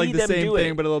get to They're all see like the them same do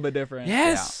thing, it. but a little bit different."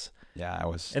 Yes. Yeah, I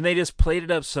was. And they just played it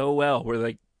up so well. Where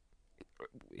like,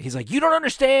 he's like, "You don't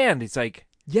understand." It's like,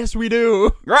 Yes, we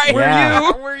do. Right.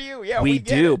 Yeah. We're you. Yeah, we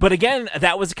get do. it. But again,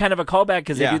 that was kind of a callback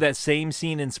because Yeah. they do that same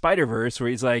scene in Spider-Verse where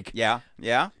he's like, Yeah.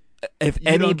 Yeah. if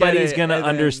You don't get anybody's it, gonna and then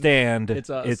understand, it's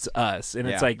us. And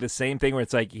it's Yeah. like the same thing where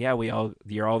it's like,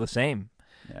 you're all the same,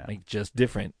 Yeah. like just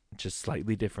different, just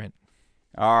slightly different.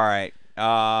 All right.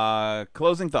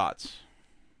 Closing thoughts.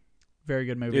 Very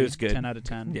good movie. It was good. 10 out of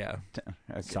 10. Yeah,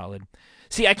 Okay. solid.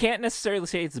 See, I can't necessarily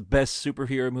say it's the best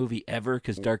superhero movie ever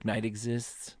because Dark Knight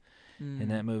exists,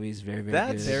 and that movie's very, very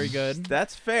That's good. Very good.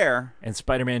 That's fair. And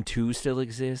Spider-Man 2 still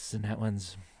exists, and that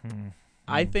one's.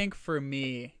 I think for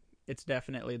me, it's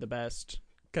definitely the best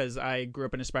because I grew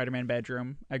up in a Spider-Man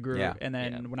bedroom. Yeah. And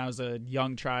then Yeah. when I was a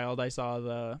young child, I saw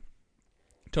the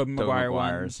Tobey Maguire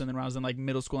ones, and then when I was in like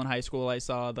middle school and high school, I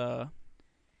saw the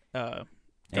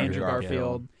Andrew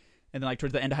Garfield. And then like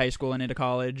towards the end of high school and into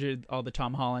college, all the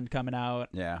Tom Holland coming out,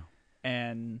 Yeah.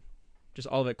 and just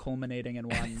all of it culminating in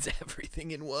one. It's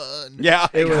everything in one. Yeah.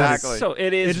 It was- Exactly. So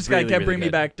it is. It just really, kept really bringing me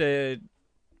good. back to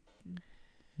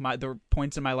the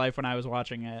points in my life when I was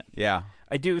watching it. Yeah.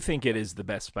 I do think it is the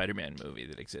best Spider-Man movie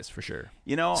that exists for sure.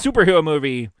 You know. Superhero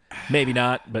movie, maybe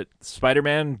not, but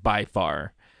Spider-Man by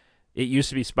far. It used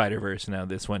to be Spider-Verse. Now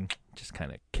this one just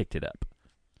kind of kicked it up.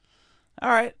 All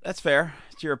right. That's fair.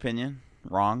 It's your opinion.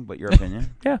 Wrong, but your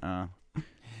opinion. Yeah.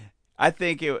 I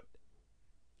think it.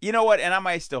 You know what? And I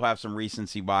might still have some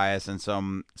recency bias and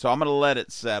some. So I'm going to let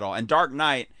it settle. And Dark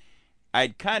Knight,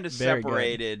 I'd kind of Very good.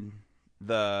 separated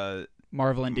the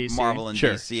Marvel and DC. Marvel and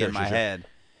Sure, DC sure, in my sure. head.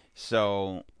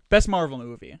 So Best Marvel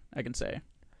movie, I can say.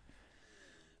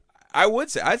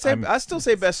 I'd still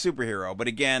say best superhero, but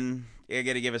again, you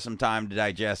got to give it some time to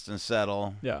digest and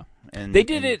settle. Yeah. And They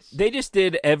did it. They just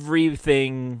did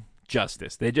everything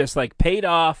justice. They just like paid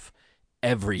off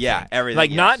everything. Yeah, everything, Like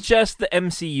yes. not just the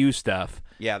MCU stuff,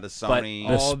 Yeah, the but Sony.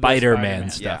 the All the Spider-Man Spider-Man.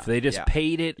 stuff. Yeah, They just yeah,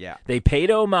 paid it. yeah. They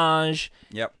paid homage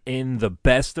Yep. in the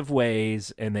best of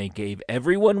ways, and they gave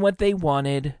everyone what they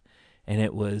wanted, and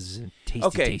it was tasty,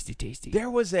 Okay. tasty, tasty. There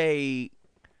was a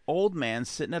old man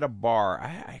sitting at a bar.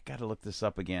 I got to look this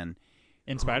up again.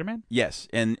 In Spider-Man? Yes,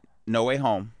 in No Way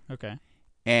Home. Okay.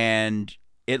 And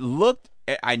it looked,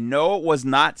 I know it was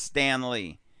not Stan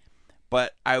Lee,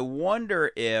 but I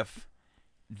wonder if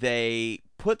they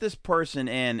put this person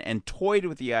in and toyed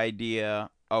with the idea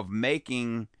of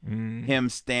making him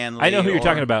Stan Lee. I know who you're or-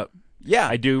 talking about. Yeah.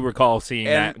 I do recall seeing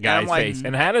And that guy's I'm like, face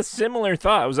and had a similar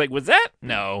thought. I was like, was that?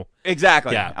 No.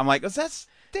 Exactly. Yeah. I'm like, is that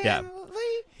Stan Yeah.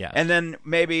 Lee? Yeah. And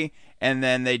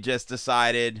then they just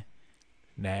decided,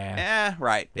 Nah.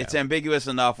 right. It's ambiguous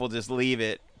enough. We'll just leave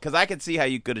it. Because I could see how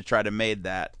you could have tried to made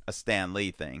that a Stan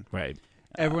Lee thing. Right.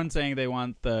 Everyone's saying they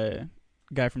want the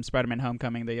guy from Spider-Man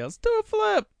Homecoming that yells, "Do a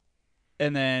flip!"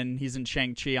 And then he's in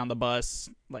Shang-Chi on the bus,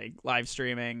 like, live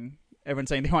streaming. Everyone's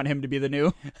saying they want him to be the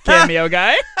new cameo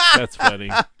guy. That's funny.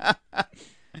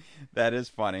 That is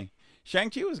funny.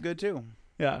 Shang-Chi was good, too.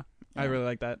 Yeah, I really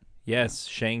like that. Yes,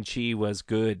 Shang-Chi was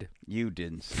good. You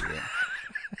didn't see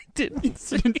it. Didn't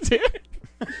see it.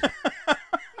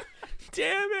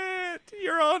 Damn it.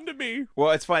 You're on to me.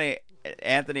 Well, it's funny.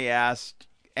 Anthony asked,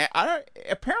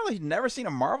 apparently he's never seen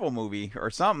a Marvel movie or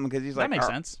something because he's like, That makes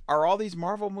sense. Are all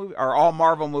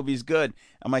Marvel movies good?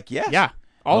 I'm like, yes. Yeah,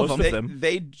 all Most of of them. them.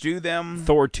 They do them.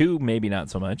 Thor 2, maybe not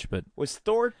so much, but Was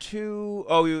Thor 2?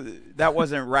 Oh, that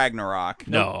wasn't Ragnarok.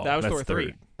 no. that was that's Thor 3.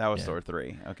 third. That was Yeah. Thor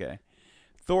 3. Okay.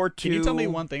 Thor 2. Can you tell me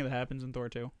one thing that happens in Thor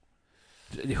 2?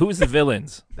 Who's the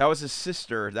villains? That was his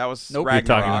sister. That was Nope. You're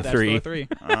talking Ragnarok. about That's three.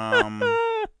 Thor 3.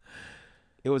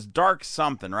 It was Dark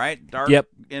something, right? Dark. Yep.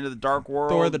 Into the Dark World.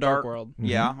 Thor: The Dark World.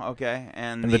 Yeah. Okay.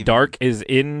 And And the Dark is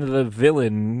in the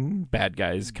villain bad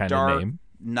guy's kind of Dark name.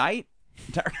 Knight.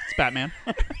 Dark. It's Batman.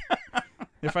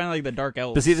 They're finally like the Dark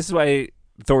Elves. But see, this is why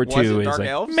Thor Was 2 it is Dark like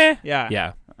Elves? meh. Yeah.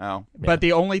 Yeah. Oh. But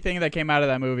the only thing that came out of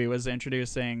that movie was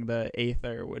introducing the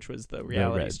Aether, which was the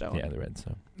reality the red, stone. Yeah, the red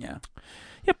stone. Yeah.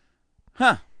 Yep.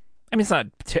 Huh. I mean, it's not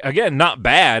again not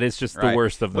bad. It's just Right. the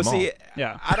worst of them Well, see, all.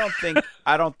 Yeah. I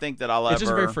don't think that I'll ever. It's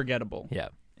just very forgettable. Yeah.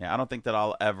 Yeah, I don't think that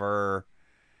I'll ever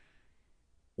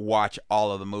watch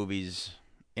all of the movies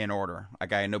in order.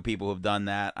 Like, I know people who've done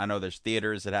that. I know there's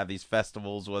theaters that have these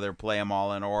festivals where they play them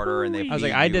all in order, and they. I was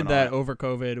like, feed I you did and all that over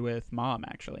COVID with Mom,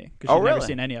 actually. Because Oh, she'd never really?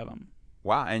 seen any of them.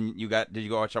 Wow, and did you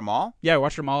go watch them all Yeah, I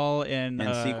watched them all in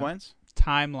in sequence?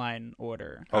 timeline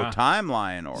order. Oh,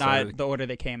 timeline order. Not the order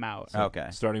they came out. So Okay.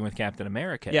 Starting with Captain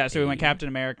America. Yeah, so we went Captain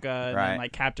America, and Right. then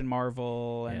like Captain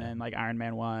Marvel, and then like Iron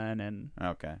Man 1, and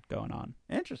Okay. going on.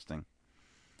 Interesting.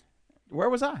 Where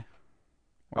was I?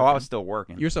 Oh, I was still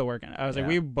working. You were still working. I was like, Yeah.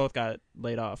 we both got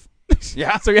laid off.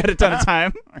 Yeah. So we had a ton of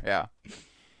time. Yeah.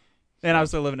 And I was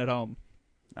still living at home.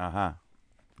 Uh-huh.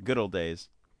 Good old days.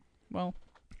 Well,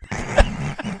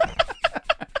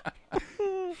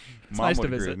 Mom nice to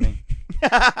would agree visit. with me.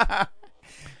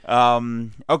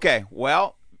 Okay,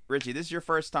 well, Richie, this is your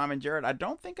first time, and Jared, I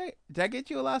don't think did I get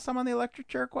you last time on the electric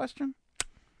chair question?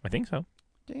 I think so.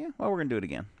 Yeah. Well, we're gonna do it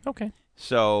again. Okay.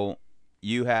 So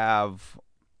you've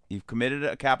committed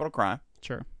a capital crime.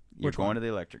 sure. You're Which going one? to the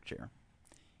electric chair.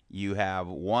 You have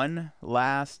one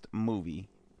last movie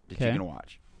that you Okay. can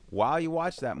watch. While you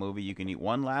watch that movie, you can eat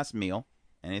one last meal,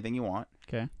 anything you want,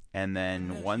 Okay. and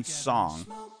then one song.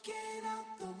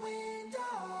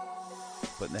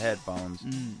 Put in the headphones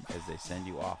as they send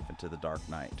you off into the dark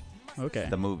night. Okay.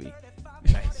 The movie.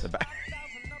 Nice.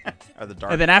 Or the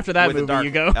dark. And then after that with the movie, dark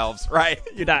you go. elves, right?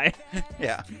 You die.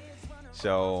 Yeah.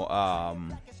 So,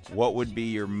 what would be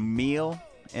your meal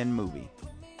and movie?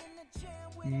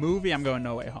 Movie, I'm going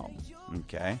No Way Home.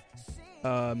 Okay.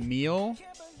 Meal,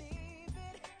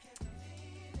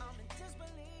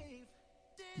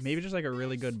 maybe just like a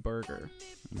really good burger.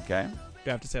 Okay. Do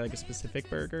I have to say like a specific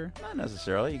burger? Not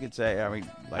necessarily. You could say, like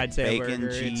I'd say bacon, a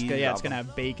burger. cheese. It's gonna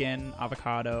have bacon,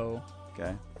 avocado.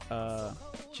 Okay.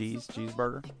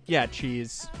 Cheeseburger. Yeah,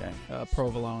 cheese. Okay.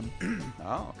 Provolone.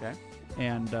 Oh, okay.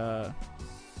 And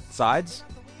Sides?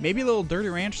 maybe a little Dirty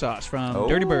Ranch sauce from Oh,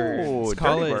 Dirty Birds Dirty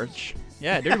College. Birds.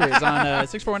 Yeah, Dirty Birds on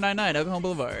 6499 Oklahoma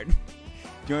Boulevard. Do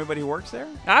you know anybody who works there?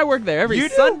 I work there every You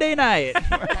do? Sunday night.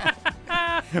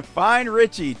 Find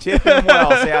Richie. Tip him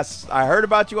well. Say, I heard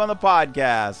about you on the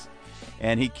podcast,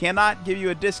 and he cannot give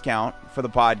you a discount for the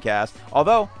podcast.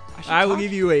 Although I will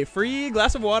give you a free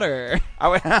glass of water.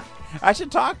 I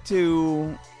should talk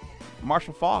to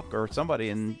Marshall Falk or somebody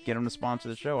and get him to sponsor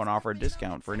the show and offer a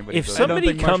discount for anybody. If who somebody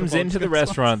think Marshall comes Falk's into the gonna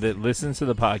restaurant that listens to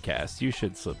the podcast, you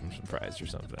should slip them some fries or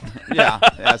something. yeah,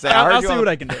 say, I heard I'll you see on what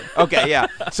the- I can do. Okay, yeah.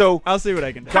 So I'll see what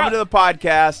I can do. come to the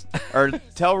podcast or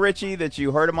tell Richie that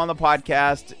you heard him on the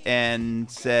podcast and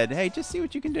said, "Hey, just see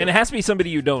what you can do." And it has to be somebody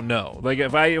you don't know. Like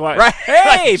if I, Right. hey,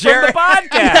 Like from Jared. the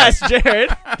podcast. Yes,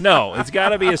 Jared. No, it's got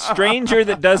to be a stranger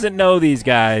that doesn't know these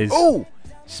guys. Oh,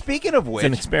 speaking of It's which,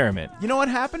 an experiment. you know what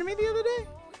happened to me the other day?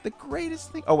 The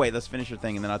greatest thing. Oh wait, let's finish your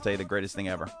thing, and then I'll tell you the greatest thing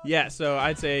ever. Yeah, so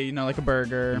I'd say, like a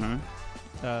burger.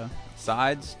 Mhm.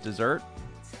 Sides, dessert.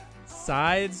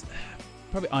 Sides,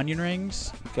 probably onion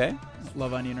rings. Okay.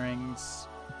 Love onion rings.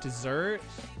 Dessert,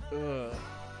 ugh.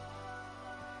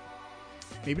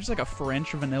 Maybe just like a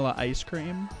French vanilla ice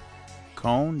cream.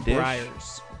 Cone dish.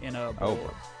 Briars in a Oh, bowl.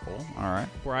 bowl. All right.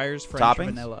 Briars French Toppings?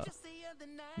 vanilla.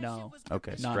 No.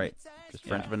 Okay, None. straight. Just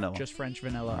French Yeah, vanilla. Just French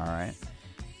vanilla. All right.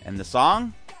 And the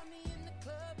song?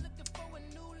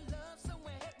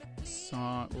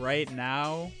 Song right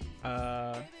now.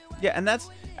 Yeah, and that's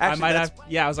I actually might that's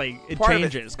have. Yeah, I was like, it part of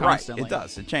changes it. constantly. Right, it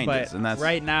does. It changes, But and that's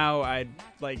right now. I'd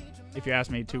like if you asked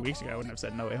me 2 weeks ago, I wouldn't have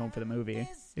said No Way Home for the movie.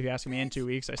 If you ask me in 2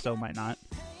 weeks, I still might not.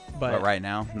 But right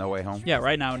now, No Way Home. Yeah,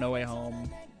 right now, No Way Home.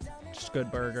 Just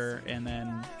good burger, and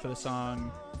then for the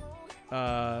song,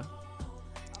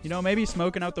 maybe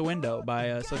Smoking Out the Window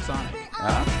by Slick Sonic.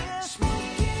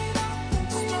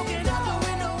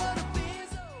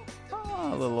 Oh,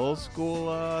 a little old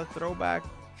school throwback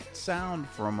sound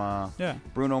from Yeah.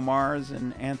 Bruno Mars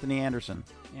and Anthony Anderson.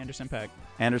 Anderson .Paak.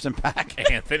 Anderson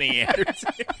 .Paak. Anthony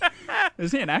Anderson.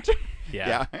 Is he an actor?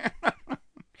 Yeah.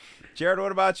 Jared,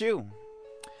 what about you?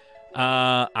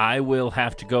 I will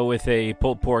have to go with a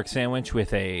pulled pork sandwich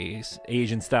with a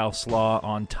Asian-style slaw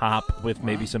on top with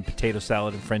maybe some potato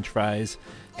salad and French fries,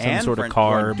 some sort of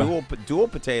carb. Dual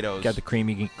potatoes. Got the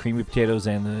creamy potatoes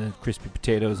and the crispy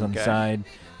potatoes on the side.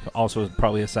 Also,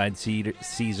 probably a side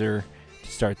Caesar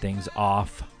to start things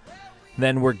off.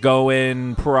 Then we're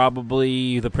going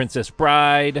probably The Princess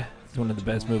Bride. It's one of the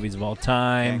best movies of all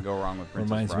time. Can't go wrong with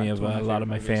Princess Reminds Bride. me of It's one a of lot of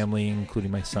my favorite movies. family,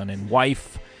 including my son and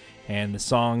wife. And the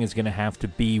song is going to have to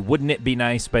be Wouldn't It Be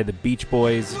Nice by the Beach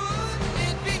Boys.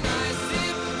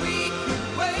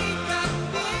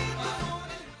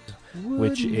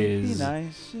 Which is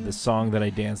the song that I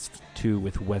danced to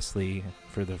with Wesley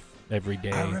for the every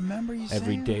day. I remember you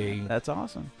every saying day. That's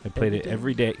awesome. I played it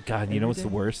every day. God, you know what's Every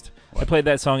the day? worst? I played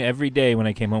that song every day when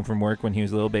I came home from work when he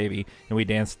was a little baby, and we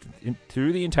danced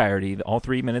through the entirety, all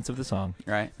 3 minutes of the song.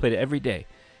 Right. Played it every day.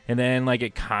 And then, like,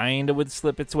 it kind of would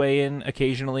slip its way in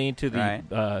occasionally to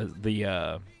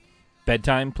the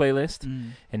bedtime playlist.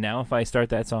 And now if I start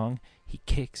that song, he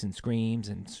kicks and screams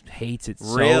and hates it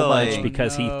so much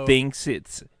because he thinks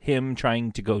it's him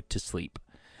trying to go to sleep.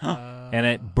 And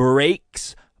it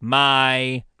breaks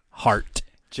my heart.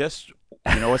 Just,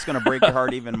 you know what's going to break your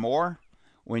heart even more?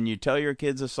 When you tell your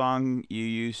kids a song you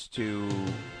used to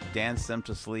dance them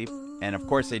to sleep, and of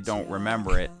course they don't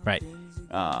remember it. Right.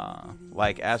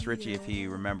 Like, ask Richie if he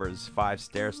remembers 5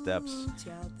 stair steps.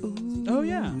 Ooh, oh,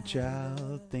 yeah.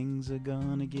 Child, things are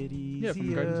going to get easier. Yeah, from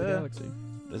the Guardians of the Galaxy.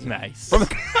 Nice. From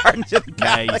the Guardians of the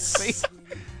Nice. Galaxy.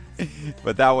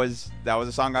 But that was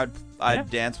a song I'd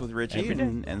dance with Richie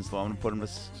and slow him, put him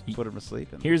to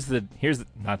sleep. And Here's the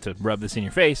not to rub this in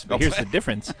your face, but here's the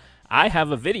difference. I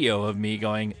have a video of me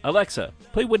going, Alexa,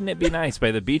 play "Wouldn't It Be Nice"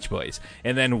 by the Beach Boys,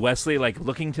 and then Wesley like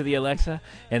looking to the Alexa,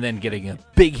 and then getting a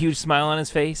big huge smile on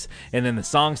his face, and then the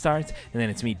song starts, and then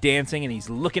it's me dancing, and he's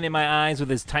looking in my eyes with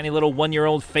his tiny little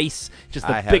 1-year-old face, just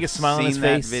the biggest smile on his face. I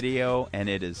have seen that video, and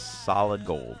it is solid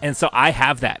gold. And so I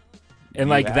have that. And,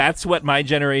 that's what my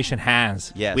generation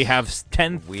has. Yes. We have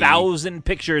 10,000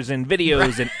 pictures and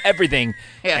videos and everything.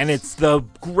 Yes. And it's the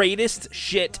greatest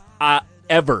shit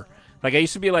ever. Like, I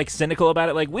used to be, like, cynical about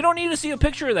it. Like, we don't need to see a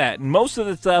picture of that. And most of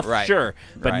the stuff, sure.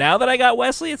 But now that I got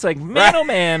Wesley, it's like, man, oh,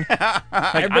 man.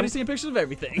 Like, Everybody's seeing pictures of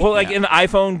everything. Well, like, and the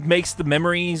iPhone makes the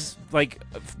memories, like,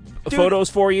 photos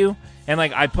for you. And,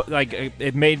 like, I put, like,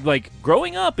 it made, like,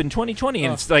 growing up in 2020,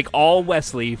 and it's, like, all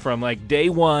Wesley from, like, day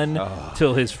one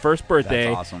till his first birthday.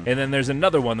 That's awesome. And then there's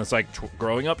another one that's, like,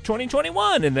 growing up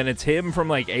 2021, and then it's him from,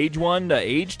 like, age 1 to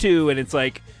age 2, and it's,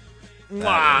 like,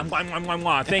 mwah, mwah, mwah, mwah,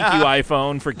 mwah. Thank you,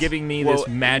 iPhone, for giving me this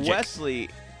magic. Wesley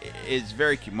is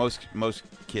very cute. Most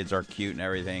kids are cute and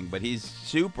everything, but he's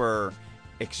super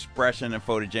expression and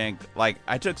photogenic. Like,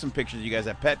 I took some pictures of you guys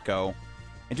at Petco,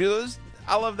 and to those,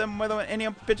 I love them more than any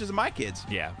pictures of my kids.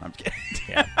 Yeah. I'm kidding.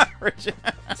 Yeah. Rich.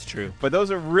 It's true. But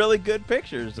those are really good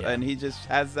pictures, Yeah. and he just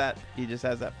has that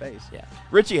face. Yeah.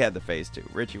 Richie had the face, too.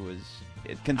 Richie was...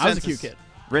 Consensus. I was a cute kid.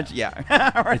 Richie,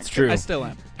 yeah. Right. It's true. I still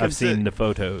am. I've seen the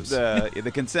photos.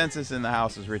 The consensus in the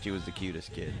house is Richie was the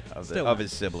cutest kid of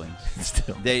his siblings.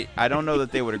 Still. I don't know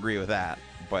that they would agree with that,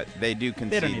 but they do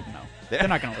concede. They don't need to know. They're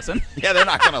not going to listen. Yeah, they're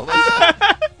not going to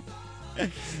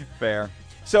listen. Fair.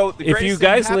 So the if you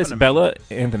guys listen, Bella,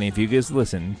 Anthony, if you guys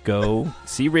listen, go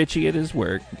see Richie at his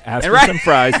work. Ask for some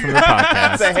fries from the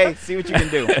podcast. Say, hey, see what you can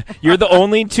do. You're the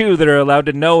only two that are allowed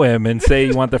to know him and say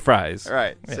you want the fries. All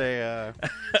right. Yeah.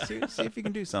 Say, see if you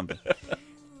can do something.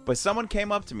 But someone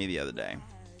came up to me the other day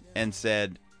and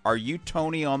said, "Are you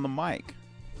Tony on the mic?"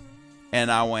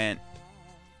 And I went,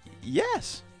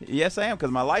 "Yes. Yes, I am,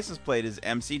 because my license plate is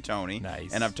MC Tony.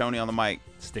 Nice. And I'm Tony on the mic.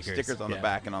 Stickers on the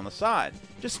back and on the side.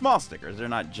 Just small stickers. They're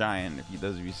not giant. If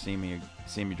those of you see me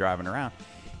driving around."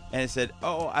 And it said,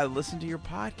 "Oh, I listened to your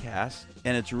podcast,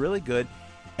 and it's really good,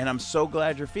 and I'm so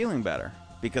glad you're feeling better."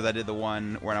 Because I did the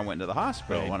one when I went to the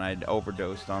hospital when I'd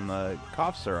overdosed on the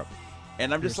cough syrup.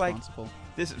 And I'm just like,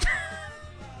 this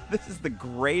is the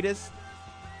greatest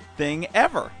thing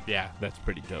ever. Yeah, that's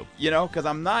pretty dope. You know, because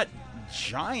I'm not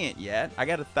giant yet. I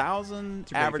got 1,000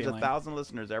 average feeling. 1,000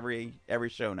 listeners every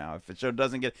show now. If this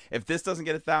doesn't get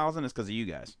 1,000, it's because of you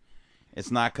guys. It's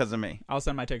not because of me. I'll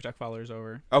send my TikTok followers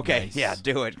over. Okay, Nice. yeah,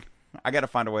 do it. I got to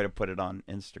find a way to put it on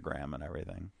Instagram and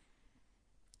everything.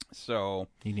 So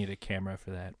You need a camera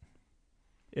for that.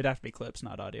 It'd have to be clips,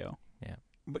 not audio. Yeah.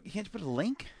 but can't you put a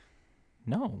link?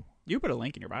 No. You put a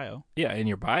link in your bio. Yeah, in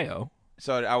your bio.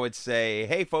 So I would say,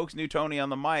 "Hey folks, new Tony on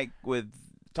the mic with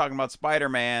talking about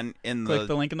Spider-Man in Click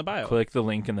the link in the bio. Click the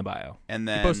link in the bio. and You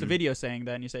then post a video saying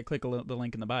that, and you say, click the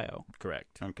link in the bio.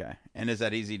 Correct. Okay. And is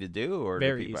that easy to do, or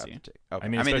Very do people easy. have to take? Okay. I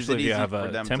mean, is especially it if you easy have for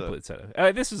a them template set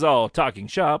up. This is all talking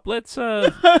shop. Let's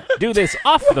do this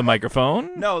off the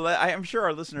microphone. No, I'm sure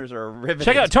our listeners are riveted.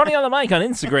 Check out Tony on the Mic on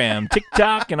Instagram,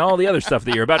 TikTok, and all the other stuff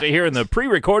that you're about to hear in the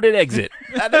pre-recorded exit.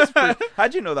 That is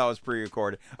how'd you know that was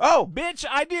pre-recorded? Oh, Bitch,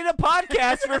 I did a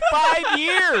podcast for 5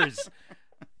 years.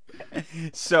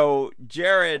 so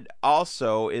Jared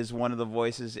also is one of the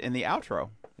voices in the outro.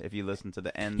 If you listen to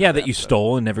the end, Yeah, of the that you episode.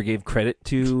 stole and never gave credit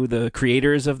to the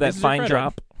creators of that This is your fine credit.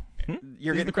 drop. You're This is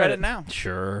getting the credit credit. now.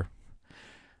 Sure.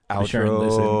 Outro. Be sure and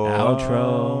listen.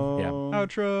 Outro. Yeah.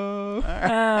 Outro.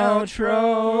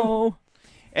 Outro.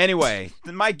 Anyway,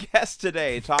 my guest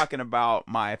today talking about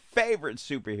my favorite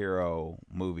superhero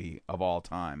movie of all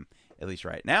time, at least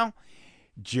right now,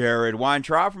 Jared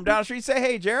Weintraub from down the street. Say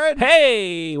hey, Jared.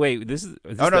 Hey, wait, this is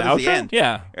Oh, no, the this outro? is the end.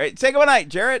 Yeah. All right, say good night,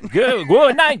 Jared.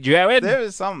 Good night, Jared.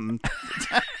 There's something.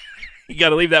 You got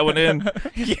to leave that one in.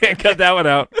 You can't cut that one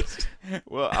out.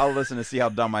 Well, I'll listen to see how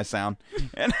dumb I sound,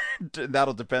 and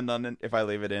that'll depend on if I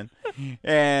leave it in.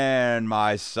 And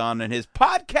my son and his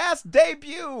podcast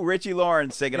debut, Richie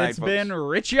Lawrence. Say goodnight, It's folks. been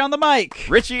Richie on the mic.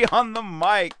 Richie on the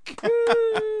mic.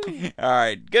 All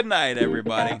right. Good night,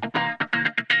 everybody.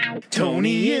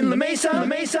 Tony in the Mesa.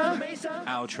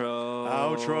 Outro.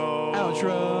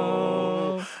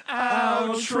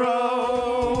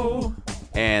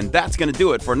 And that's going to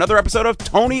do it for another episode of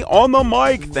Tony on the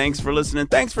Mic. Thanks for listening.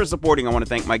 Thanks for supporting. I want to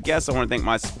thank my guests. I want to thank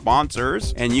my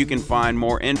sponsors. And you can find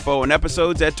more info and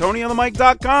episodes at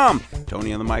TonyOnTheMic.com.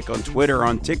 Tony on the Mic on Twitter,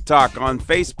 on TikTok, on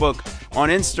Facebook, on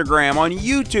Instagram, on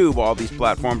YouTube. All these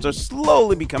platforms are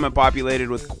slowly becoming populated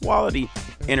with quality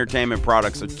entertainment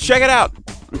products. So check it out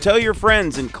and tell your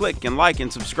friends and click and like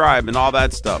and subscribe and all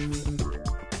that stuff.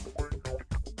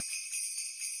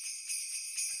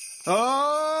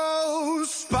 Oh,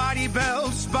 Spidey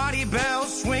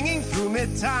bells, swinging through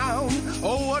Midtown.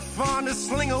 Oh, what fun to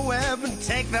sling a web and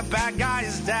take the bad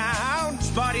guys down.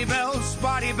 Spidey bells,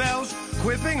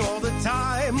 quipping all the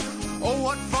time. Oh,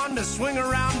 what fun to swing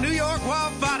around New York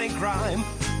while fighting crime.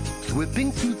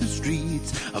 Whipping through the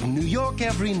streets of New York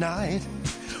every night.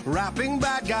 Wrapping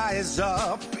bad guys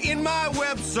up in my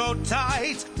web so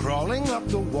tight. Crawling up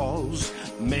the walls,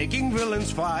 making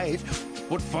villains fight.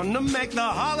 What fun to make the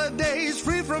holidays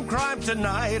free from crime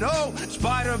tonight. Oh,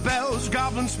 spider bells,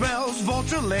 goblin smells,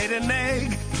 vulture laid an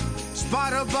egg.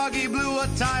 Spider buggy blew a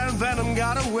tire and venom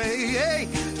got away. Hey,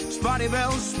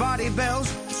 Spidey bells,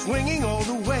 swinging all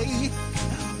the way.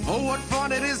 Oh, what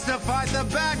fun it is to fight the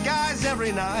bad guys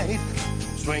every night.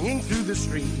 Swinging through the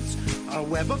streets on a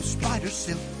web of spider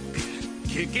silk.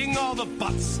 Kicking all the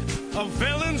butts of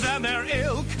villains and their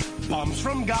ilk. Bombs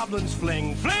from goblins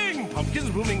fling, pumpkins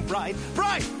blooming bright.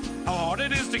 How hard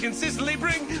it is to consistently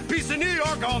bring peace to New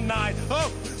York all night. Oh,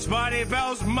 Spidey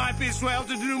bells might be swell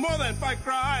to do more than fight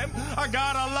crime. I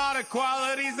got a lot of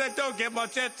qualities that don't get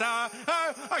much at time.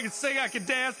 I can sing, I can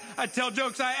dance, I tell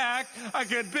jokes, I act. I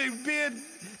could be a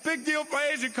big deal for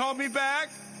agent call me back.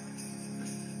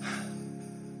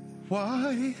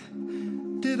 Why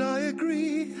did I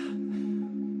agree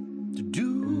to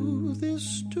do this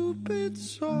stupid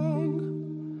song?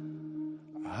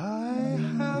 I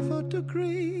have a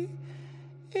degree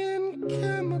in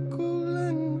chemical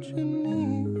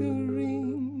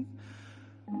engineering.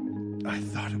 I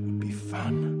thought it would be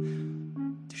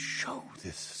fun to show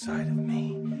this side of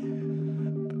me.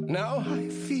 But now I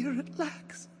fear it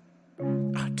lacks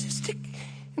artistic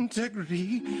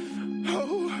integrity.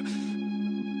 Oh,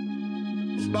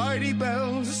 Spidey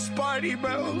bells,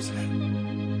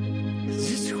 is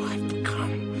this who I've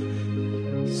become?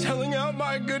 Selling out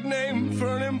my good name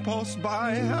for an impulse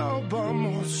buy album.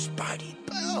 Oh,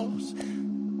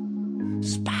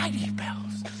 Spidey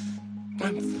bells,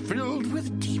 I'm filled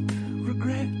with deep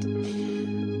regret.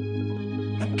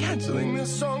 I'm canceling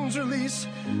this song's release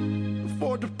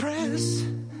for depressed.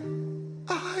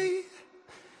 I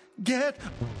get,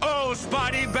 oh,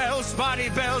 Spidey bells,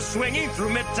 swinging through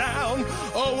Midtown.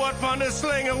 Oh, what fun to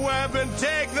sling a web and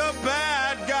take the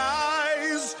bad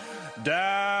guys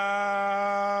down.